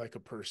exactly like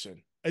a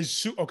person.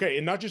 Okay,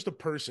 and not just a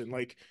person.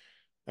 Like,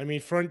 I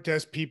mean, front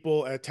desk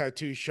people at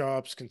tattoo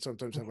shops can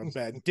sometimes have a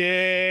bad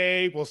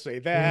day. We'll say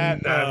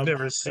that. I've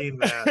never seen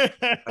that.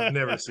 I've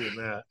never seen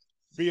that.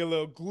 Be a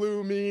little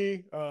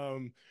gloomy.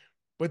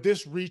 But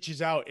this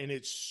reaches out and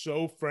it's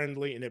so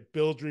friendly and it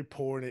builds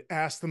rapport and it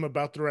asks them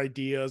about their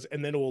ideas.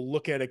 And then it will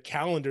look at a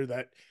calendar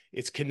that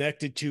it's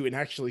connected to and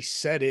actually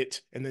set it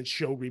and then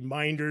show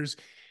reminders.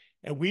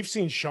 And we've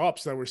seen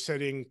shops that were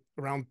setting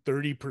around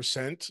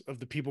 30% of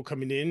the people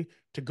coming in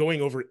to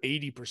going over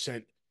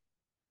 80%,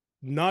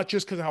 not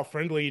just because of how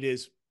friendly it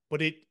is,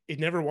 but it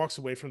never walks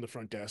away from the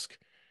front desk.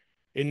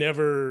 It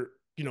never,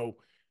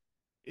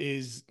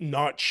 is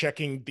not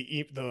checking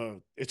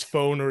the its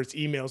phone or its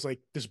emails. Like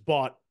this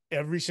bot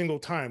every single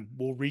time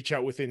will reach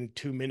out within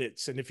 2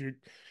 minutes. And if you're,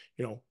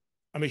 you know,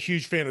 I'm a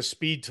huge fan of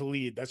speed to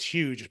lead. That's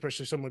huge,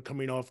 especially someone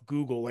coming off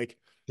Google. Like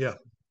Yeah.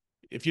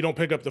 if you don't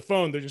pick up the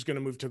phone, they're just going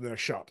to move to the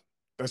next shop.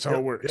 That's how it Yep.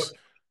 Yep. works.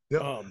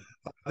 Yep. Um,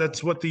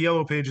 That's what the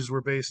yellow pages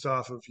were based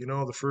off of.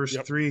 The first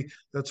yep. three.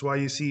 That's why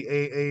you see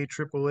AA,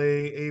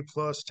 AAA, A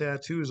plus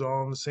tattoos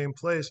all in the same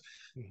place.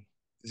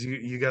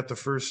 You got the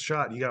first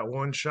shot. You got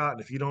one shot,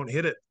 and if you don't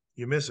hit it,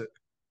 you miss it.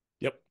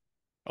 Yep.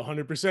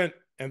 100%.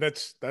 And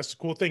that's the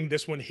cool thing.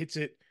 This one hits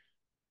it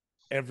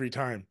every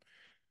time.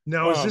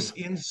 Now, is this Um,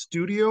 in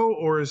studio,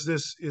 or is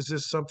this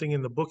something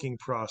in the booking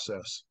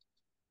process?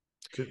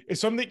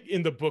 it's something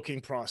in the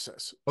booking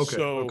process. Okay.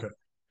 Okay. So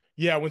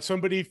yeah, when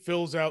somebody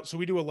fills out, so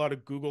we do a lot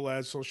of Google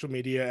ads, social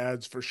media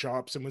ads for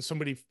shops, and when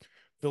somebody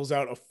fills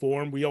out a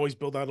form, we always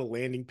build out a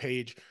landing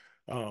page.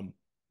 Um,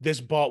 this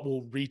bot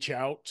will reach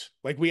out,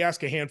 like we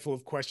ask a handful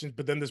of questions,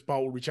 but then this bot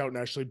will reach out and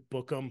actually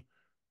book them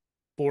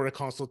for a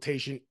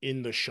consultation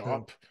in the Yeah.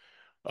 shop.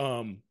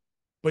 Um,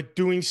 but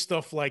doing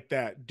stuff like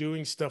that,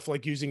 doing stuff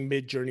like using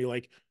Midjourney,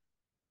 like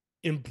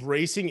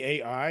embracing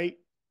AI,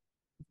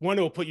 one,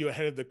 it will put you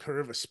ahead of the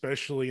curve,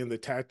 especially in the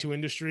tattoo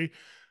industry.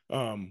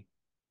 Um,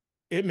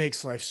 it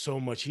makes life so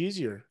much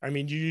easier. I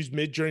mean, you use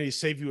Midjourney to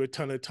save you a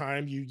ton of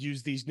time. You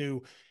use these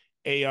new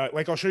AI.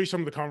 Like I'll show you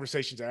some of the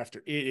conversations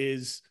after. It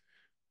is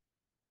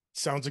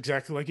sounds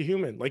exactly like a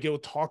human. Like it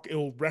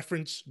will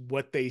reference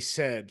what they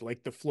said,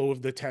 like the flow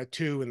of the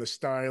tattoo and the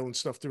style and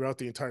stuff throughout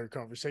the entire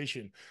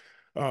conversation.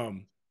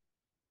 Um,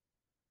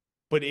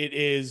 but it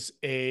is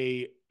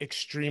a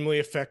extremely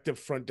effective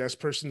front desk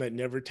person that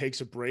never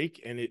takes a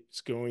break, and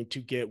it's going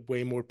to get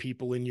way more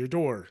people in your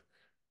door.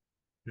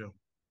 Yeah.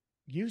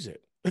 Use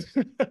it.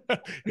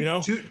 you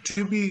know?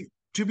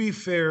 To be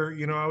fair,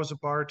 I was a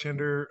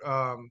bartender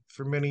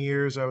for many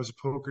years. I was a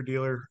poker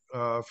dealer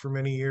for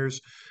many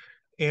years,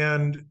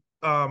 and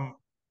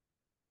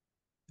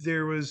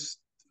there was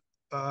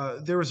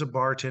there was a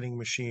bartending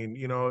machine.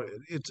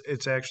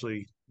 It's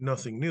actually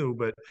nothing new,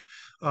 but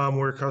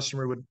where a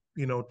customer would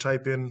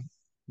type in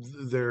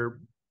their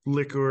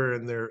liquor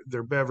and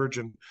their beverage,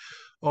 and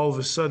all of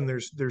a sudden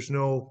there's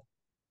no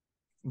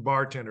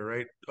bartender,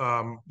 right?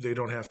 They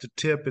don't have to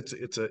tip.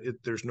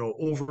 There's no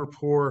over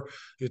pour.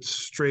 It's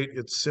straight.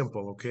 It's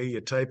simple. Okay,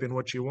 you type in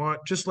what you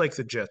want, just like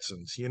the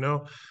Jetsons.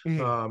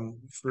 Mm.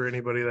 For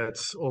anybody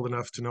that's old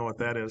enough to know what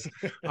that is,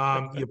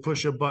 you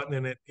push a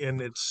button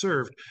and it's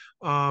served.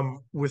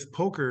 With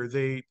poker,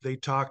 they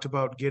talked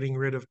about getting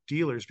rid of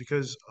dealers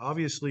because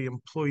obviously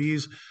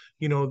employees,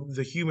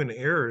 the human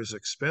error is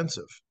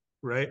expensive,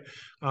 right?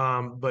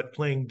 But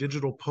playing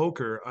digital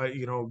poker,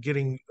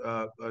 getting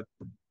a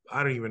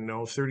I don't even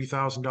know,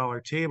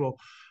 $30,000 table,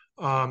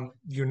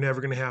 you're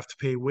never going to have to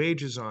pay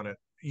wages on it.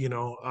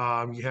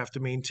 You have to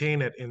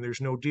maintain it, and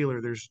there's no dealer,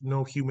 there's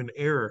no human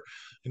error,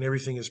 and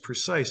everything is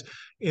precise.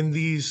 And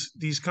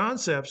these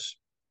concepts,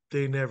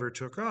 they never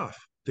took off.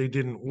 They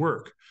didn't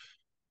work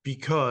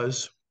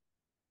because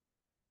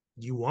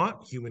you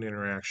want human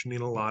interaction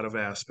in a lot of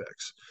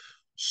aspects.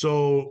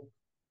 So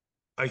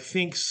I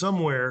think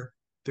somewhere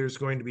there's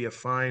going to be a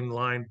fine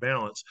line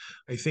balance.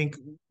 I think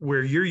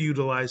where you're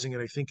utilizing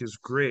it, I think is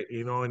great,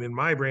 and in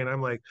my brain,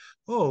 I'm like,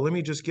 oh, let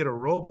me just get a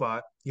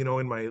robot,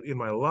 in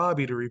my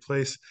lobby to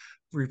replace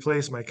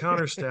my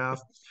counter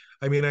staff.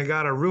 I mean, I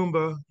got a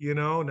Roomba,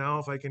 now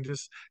if I can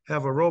just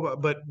have a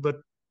robot, but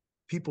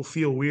people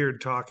feel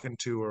weird talking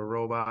to a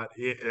robot,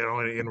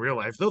 in real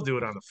life. They'll do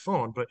it on the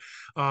phone, but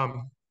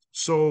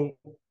so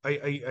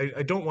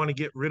I don't want to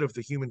get rid of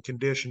the human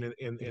condition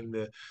and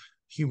the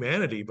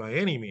humanity by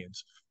any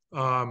means.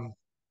 Um,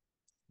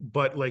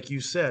 but like you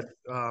said,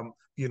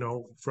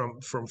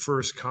 from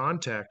first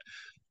contact,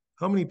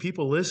 how many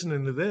people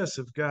listening to this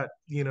have got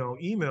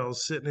emails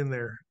sitting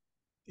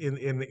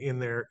in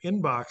their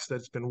inbox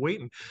that's been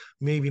waiting?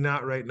 Maybe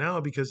not right now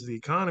because of the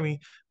economy,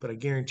 but I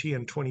guarantee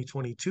in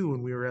 2022,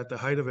 when we were at the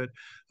height of it,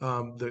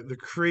 the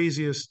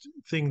craziest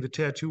thing the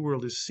tattoo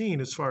world has seen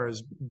as far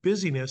as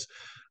busyness,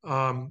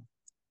 um,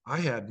 I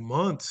had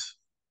months.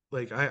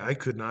 Like I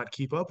could not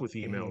keep up with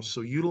emails. Mhm. So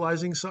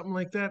utilizing something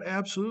like that,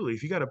 absolutely.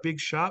 If you got a big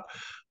shop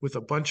with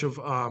a bunch of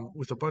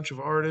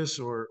artists,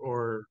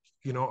 or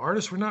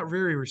artists were not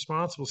very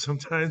responsible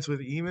sometimes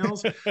with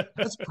emails,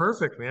 that's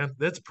perfect, man.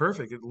 That's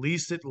perfect. At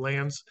least it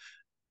lands,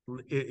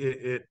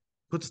 it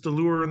puts the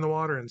lure in the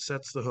water and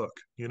sets the hook.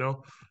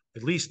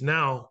 At least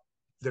now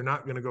they're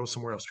not going to go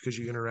somewhere else because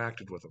you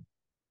interacted with them.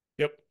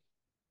 Yep.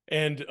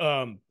 And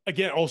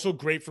again, also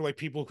great for like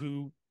people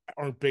who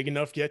aren't big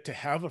enough yet to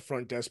have a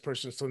front desk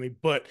person or something.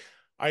 But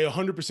I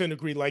 100%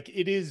 agree. Like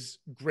it is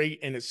great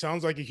and it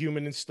sounds like a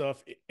human and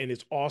stuff, and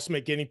it's awesome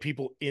at getting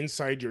people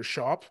inside your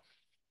shop.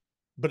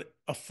 But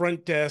a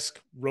front desk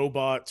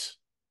robot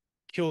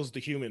kills the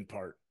human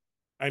part.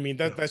 I mean,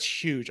 Yeah.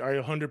 that's huge. I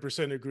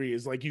 100% agree.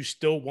 Is like you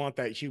still want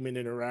that human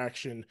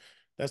interaction.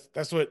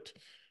 That's what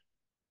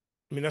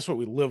I mean, that's what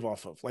we live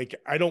off of. Like,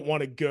 I don't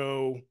want to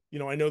go,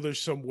 I know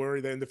there's some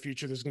worry that in the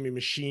future there's going to be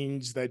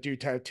machines that do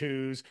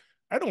tattoos.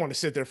 I don't want to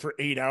sit there for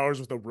 8 hours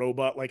with a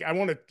robot. Like, I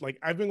want to, like,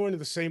 I've been going to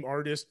the same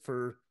artist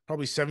for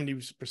probably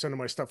 70% of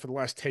my stuff for the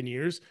last 10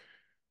 years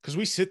because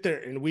we sit there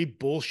and we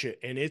bullshit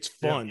and it's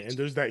Yeah. fun and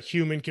there's that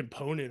human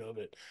component of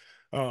it.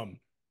 Um,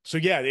 so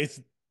yeah, it's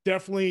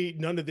definitely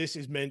none of this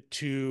is meant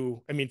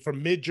to, I mean,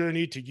 from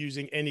Midjourney to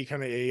using any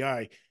kind of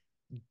AI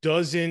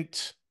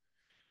doesn't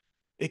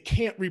it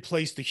can't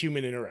replace the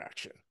human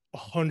interaction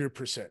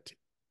 100%.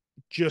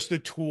 Just a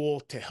tool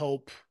to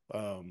help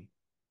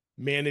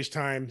manage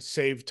time,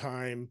 save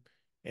time,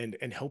 and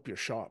help your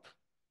shop.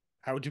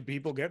 How do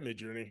people get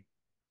Midjourney?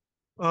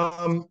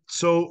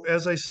 So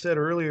as I said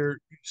earlier,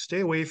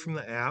 stay away from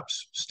the apps.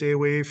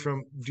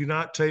 Do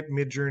not type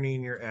Midjourney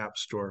in your app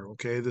store.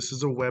 Okay. This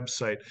is a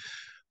website.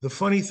 The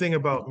funny thing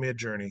about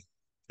Midjourney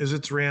is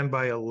it's ran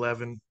by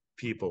 11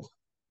 people.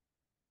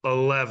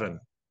 11.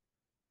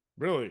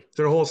 Really?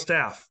 Their whole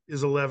staff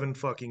is 11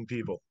 fucking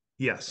people.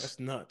 Yes. That's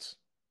nuts.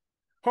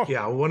 Huh.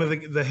 Yeah. One of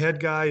the head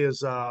guy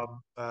is,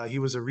 he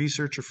was a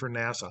researcher for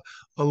NASA.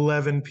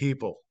 11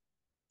 people.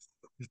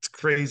 It's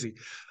crazy.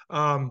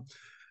 Um,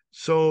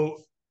 So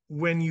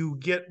when you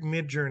get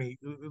Midjourney,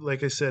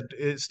 like I said,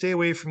 stay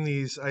away from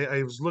these.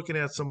 I was looking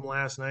at some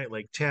last night,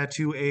 like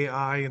Tattoo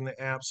AI in the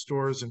app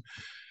stores, and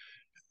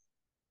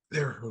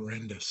they're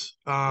horrendous.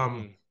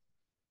 Mm-hmm.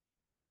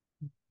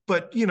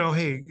 But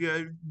hey,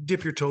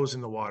 dip your toes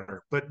in the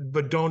water,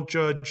 but don't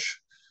judge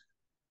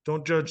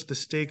the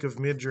steak of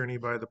Midjourney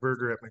by the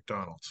burger at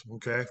McDonald's.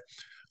 Okay.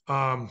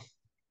 Um,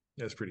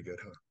 that's pretty good,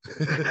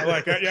 I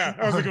like that. Yeah,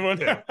 that was a good one.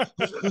 yeah.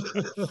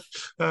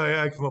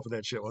 Yeah, I come up with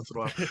that shit once in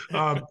a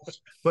while.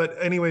 But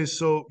anyways,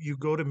 so you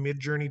go to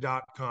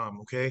midjourney.com.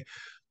 Okay.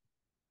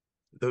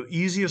 The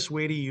easiest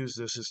way to use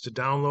this is to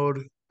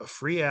download a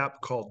free app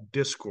called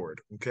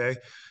Discord. Okay.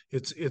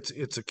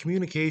 It's a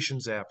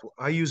communications app.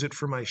 I use it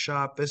for my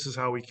shop. This is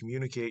how we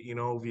communicate,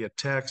 via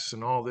text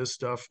and all this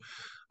stuff.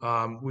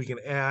 We can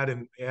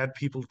add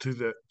people to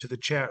the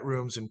chat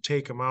rooms and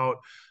take them out.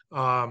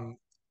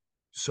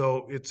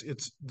 So it's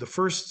the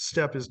first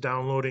step is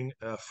downloading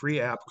a free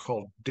app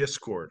called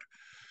Discord.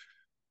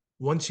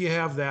 Once you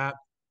have that,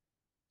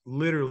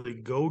 literally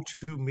go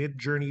to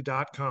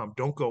midjourney.com.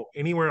 Don't go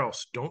anywhere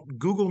else. Don't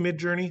Google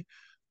Midjourney.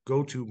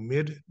 Go to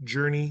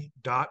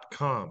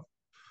midjourney.com.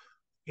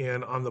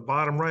 And on the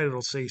bottom right,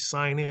 it'll say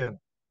sign in.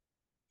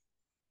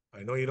 I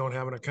know you don't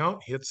have an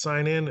account. Hit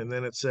sign in, and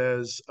then it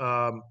says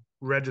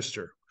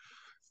register.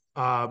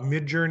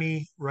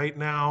 Midjourney right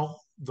now,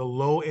 the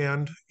low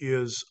end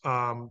is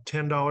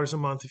 $10 a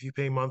month if you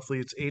pay monthly.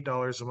 It's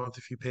 $8 a month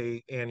if you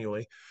pay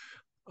annually.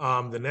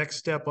 The next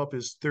step up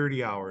is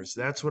 30 hours.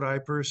 That's what I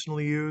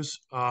personally use,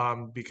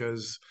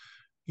 because,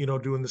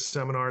 doing the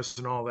seminars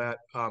and all that,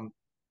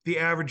 the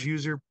average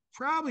user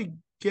probably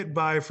get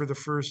by for the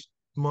first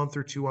month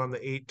or two on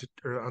the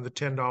or on the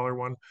 $10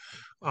 one.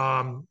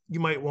 You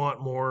might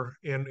want more.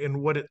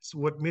 And what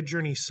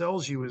Midjourney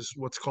sells you is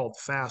what's called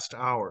fast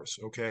hours.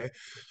 Okay.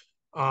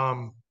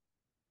 Um,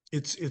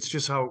 it's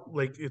just how,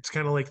 like, it's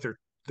kind of like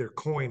their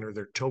coin or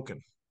their token.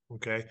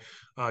 Okay.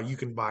 You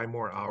can buy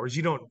more hours.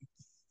 You don't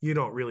you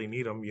don't really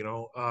need them.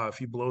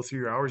 If you blow through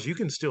your hours, you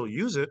can still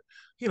use it.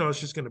 It's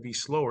just going to be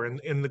slower.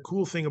 And the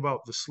cool thing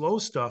about the slow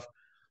stuff,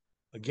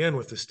 again,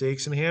 with the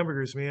steaks and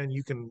hamburgers, man,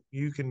 you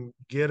can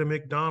get a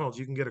McDonald's,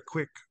 you can get a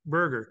quick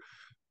burger,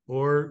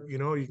 or you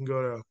can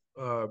go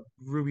to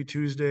Ruby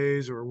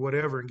Tuesdays or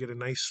whatever and get a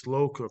nice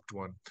slow cooked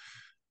one.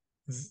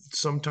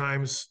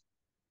 Sometimes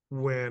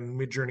when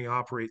Midjourney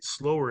operates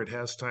slower, it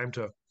has time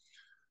to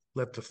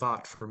let the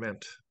thought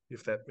ferment,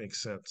 if that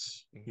makes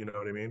sense. You know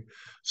what I mean?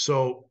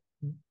 So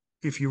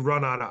if you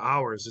run out of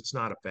hours, it's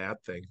not a bad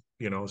thing.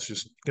 It's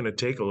just going to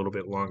take a little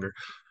bit longer.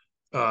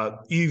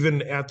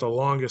 Even at the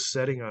longest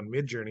setting on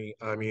Midjourney,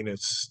 I mean,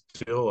 it's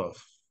still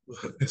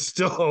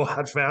a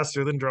lot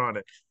faster than drawing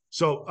it.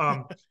 So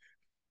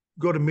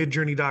go to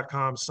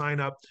midjourney.com, sign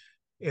up,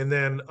 and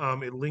then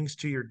it links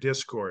to your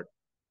Discord.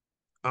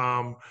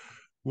 Um,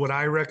 what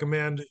I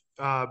recommend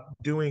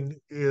doing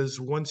is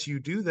once you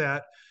do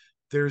that,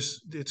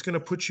 it's going to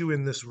put you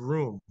in this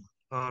room.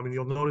 And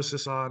you'll notice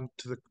this on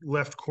to the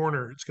left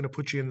corner. It's going to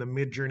put you in the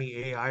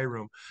Midjourney AI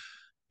room,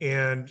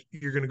 and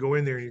you're going to go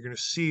in there and you're going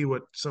to see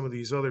what some of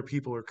these other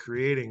people are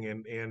creating,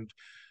 and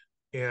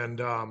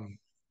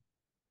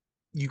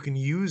you can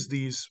use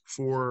these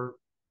for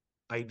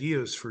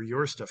ideas for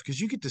your stuff because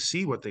you get to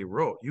see what they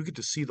wrote. You get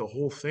to see the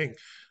whole thing.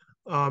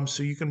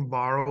 So you can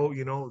borrow.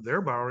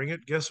 They're borrowing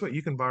it. Guess what?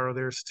 You can borrow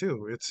theirs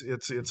too.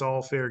 It's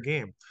all fair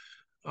game.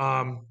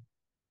 Um,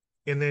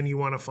 and then you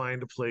want to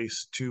find a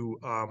place to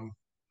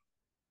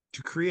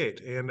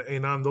create.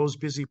 And on those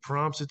busy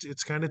prompts,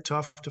 it's kind of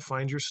tough to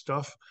find your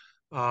stuff.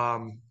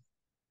 Um,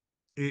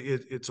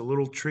 it's a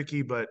little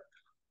tricky, but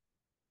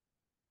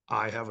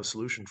I have a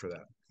solution for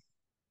that.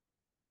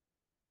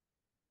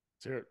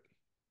 Sure.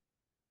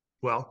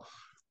 Well,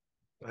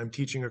 I'm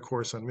teaching a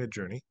course on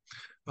Midjourney.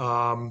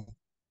 Um,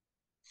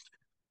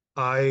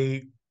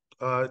 I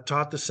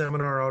taught the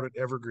seminar out at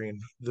Evergreen.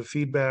 The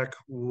feedback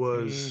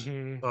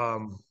Mm-hmm.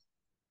 um,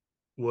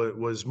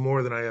 was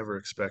more than I ever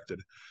expected.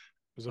 It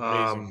was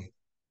amazing. Um,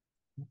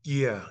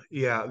 yeah,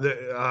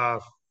 yeah.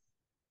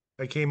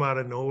 I came out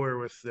of nowhere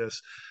with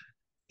this,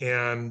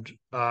 and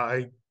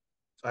I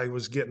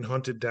was getting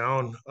hunted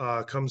down.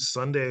 Come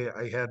Sunday,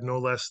 I had no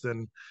less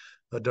than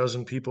a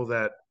dozen people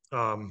that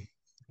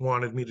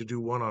wanted me to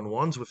do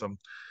one-on-ones with them,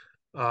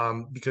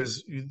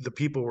 because the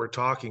people were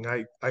talking.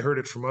 I heard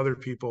it from other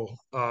people,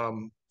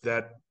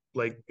 that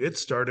like it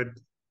started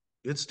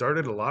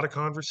a lot of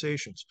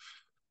conversations.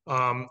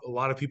 A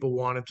lot of people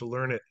wanted to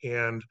learn it,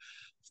 and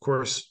of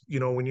course,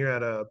 when you're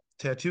at a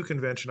tattoo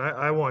convention,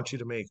 I want you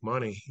to make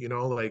money.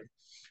 Like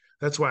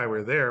that's why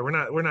we're there.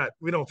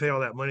 We don't pay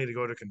all that money to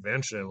go to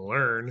convention and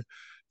learn.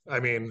 I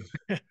mean,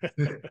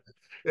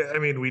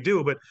 we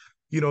do, but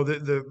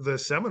the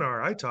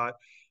seminar I taught,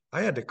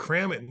 I had to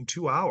cram it in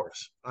 2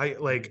 hours. I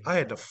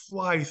had to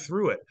fly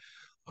through it.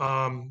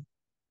 Um,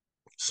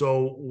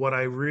 so what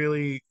I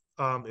really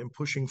am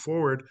pushing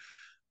forward,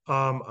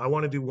 I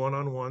want to do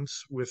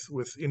one-on-ones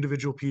with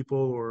individual people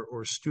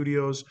or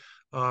studios.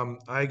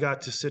 I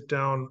got to sit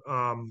down.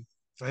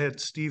 I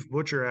had Steve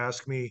Butcher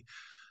ask me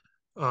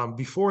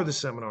before the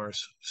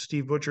seminars.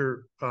 Steve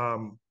Butcher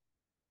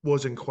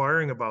was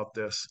inquiring about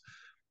this,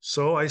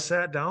 so I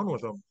sat down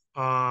with him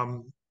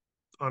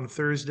on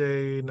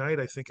Thursday night,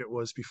 I think it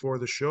was before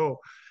the show,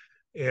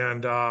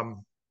 and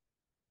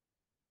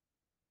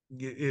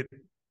it,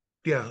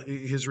 yeah,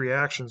 his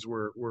reactions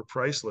were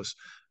priceless.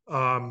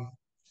 Um,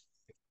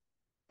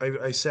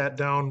 I sat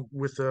down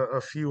with a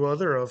few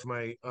other of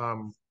my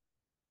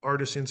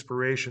artist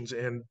inspirations,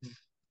 and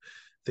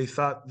they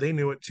thought they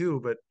knew it too,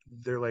 but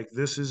they're like,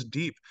 "This is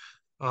deep."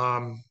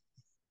 Um,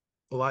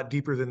 a lot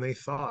deeper than they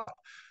thought.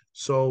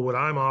 So what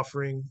I'm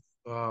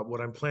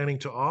planning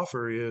to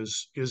offer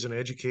is an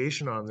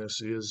education on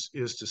this. Is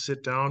to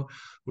sit down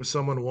with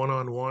someone one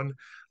on one,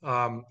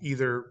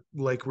 either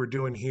like we're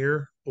doing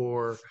here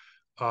or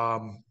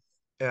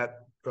at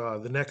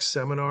the next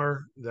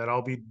seminar that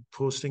I'll be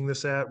posting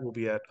this at will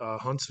be at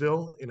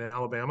Huntsville in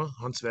Alabama,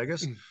 Hunts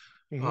Vegas.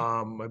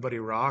 Mm-hmm. My buddy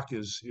Rock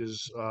is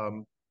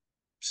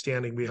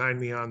standing behind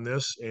me on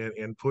this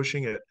and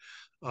pushing it,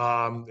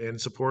 and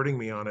supporting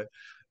me on it.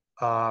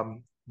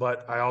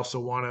 But I also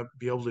want to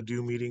be able to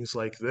do meetings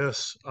like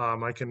this.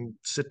 I can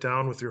sit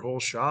down with your whole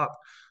shop,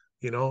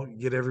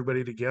 get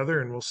everybody together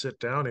and we'll sit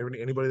down.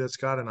 Anybody that's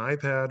got an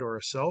iPad or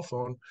a cell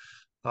phone,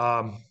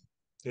 um,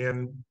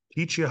 and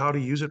teach you how to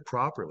use it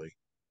properly.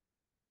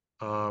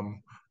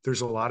 Um,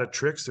 there's a lot of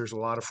tricks, there's a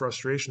lot of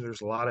frustration,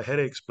 there's a lot of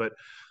headaches, but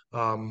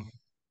um,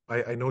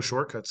 I know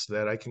shortcuts to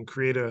that. I can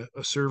create a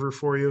server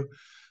for you.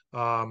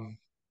 Um,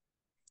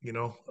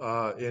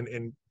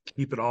 and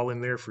keep it all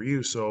in there for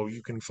you so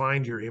you can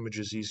find your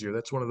images easier.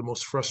 That's one of the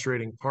most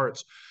frustrating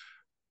parts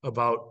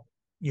about,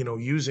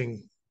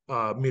 using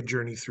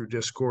Midjourney through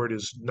Discord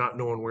is not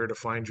knowing where to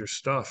find your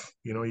stuff.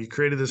 You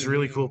created this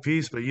really Mm-hmm. cool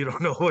piece, but you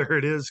don't know where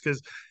it is because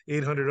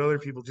 800 other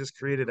people just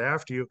created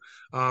after you.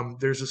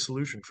 There's a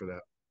solution for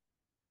that.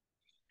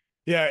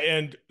 Yeah,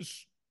 and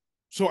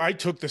so I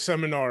took the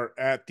seminar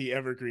at the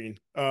Evergreen.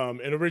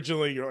 And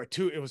originally you're like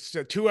it was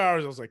 2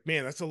 hours. I was like,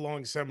 man, that's a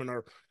long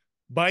seminar.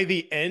 by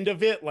the end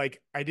of it,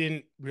 like I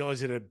didn't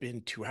realize it had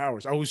been 2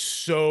 hours. I was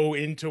so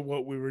into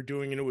what we were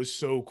doing and it was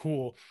so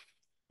cool.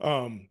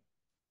 Um,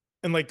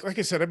 and like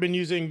I said, I've been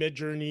using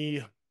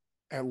Midjourney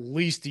at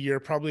least a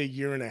year, probably a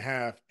year and a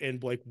half.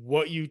 And like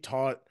what you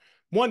taught,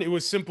 one, it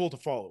was simple to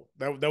follow.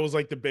 That was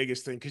like the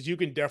biggest thing because you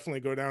can definitely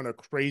go down a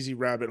crazy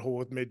rabbit hole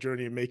with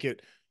Midjourney and make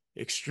it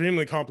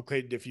extremely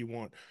complicated if you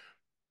want.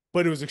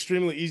 But it was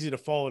extremely easy to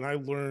follow, and I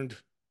learned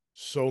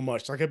so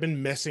much. Like I've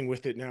been messing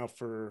with it now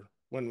for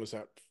when was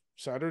that?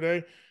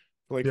 Saturday?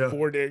 For like Yeah.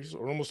 4 days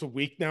or almost a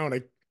week now, and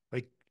I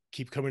like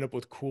keep coming up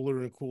with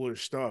cooler and cooler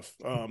stuff.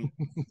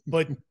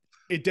 But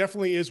it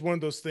definitely is one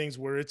of those things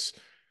where it's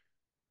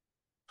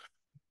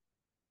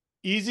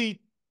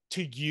easy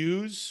to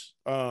use,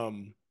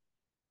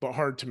 but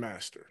hard to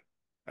master.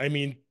 I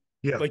mean,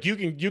 Yeah. like you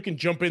can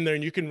jump in there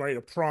and you can write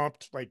a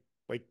prompt like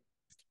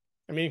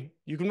I mean,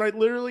 you can write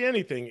literally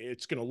anything.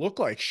 It's gonna look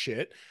like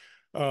shit.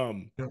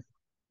 Um, Yeah.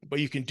 but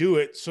you can do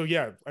it. So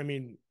yeah, I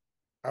mean,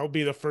 I'll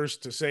be the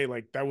first to say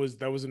like that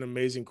was an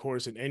amazing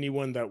course, and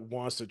anyone that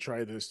wants to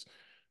try this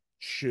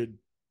should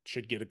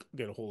get a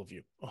hold of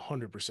you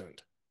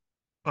 100%.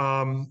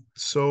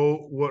 So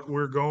what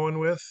we're going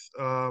with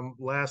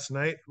last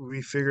night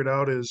we figured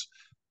out is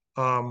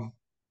um,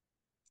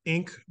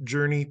 Mm-hmm.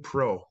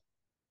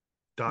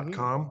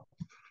 inkjourneypro.com.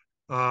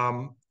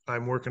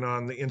 I'm working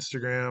on the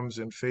Instagrams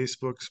and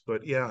Facebooks,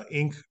 but yeah,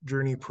 Ink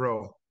Journey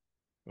Pro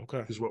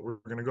Okay. is what we're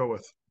going to go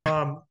with.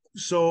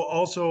 So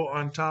also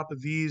on top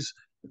of these,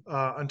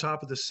 on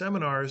top of the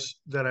seminars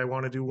that I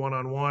want to do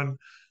one-on-one,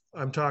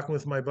 I'm talking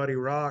with my buddy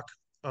Rock,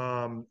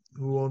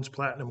 who owns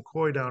Platinum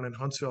Koi down in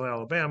Huntsville,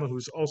 Alabama,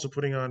 who's also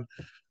putting on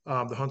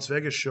the Hunts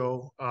Vegas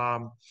show.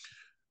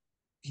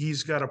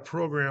 He's got a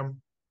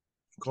program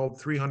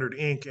called 300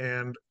 Ink,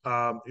 and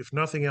if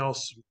nothing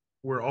else,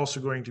 we're also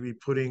going to be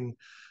putting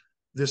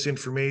this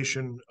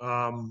information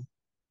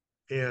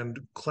and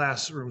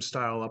classroom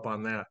style up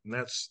on that, and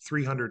that's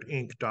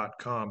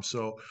 300ink.com.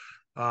 So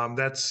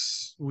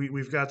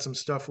we've got some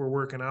stuff we're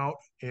working out,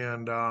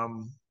 and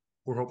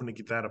we're hoping to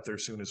get that up there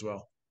soon as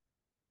well.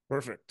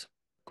 Perfect.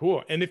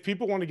 Cool. And if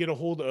people want to get a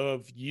hold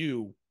of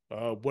you,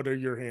 what are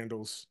your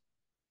handles?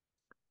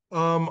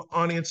 On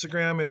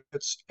Instagram,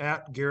 it's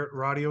at Garrett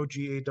Rautio,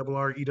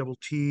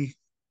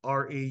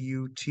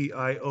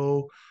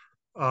 GarrettRautio,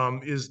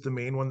 is the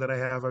main one that I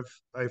have.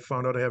 I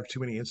found out I have too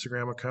many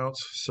Instagram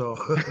accounts, so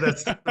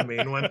that's the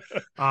main one.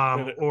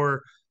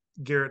 Or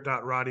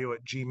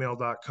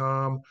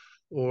garrett.radio@gmail.com,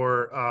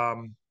 or I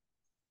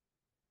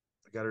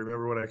got to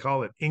remember what I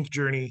call it,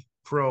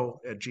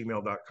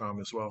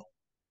 inkjourneypro@gmail.com as well.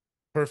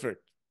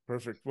 Perfect.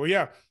 Perfect. Well,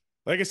 yeah.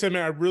 Like I said,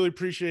 man, I really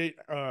appreciate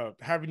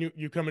having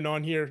you coming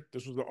on here.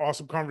 This was an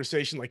awesome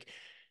conversation. Like,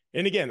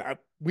 and again,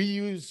 we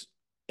use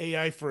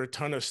AI for a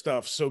ton of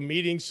stuff. So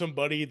meeting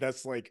somebody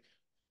that's like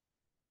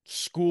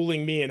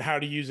schooling me in how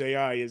to use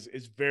AI is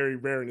very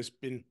rare, and it's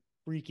been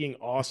freaking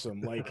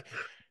awesome. Like,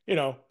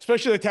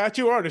 especially the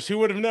tattoo artist, who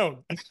would have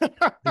known?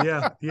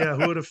 Yeah, yeah,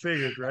 who would have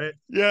figured, right?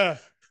 Yeah.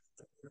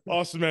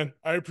 Awesome, man.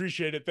 I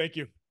appreciate it. Thank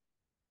you.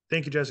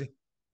 Thank you, Jesse.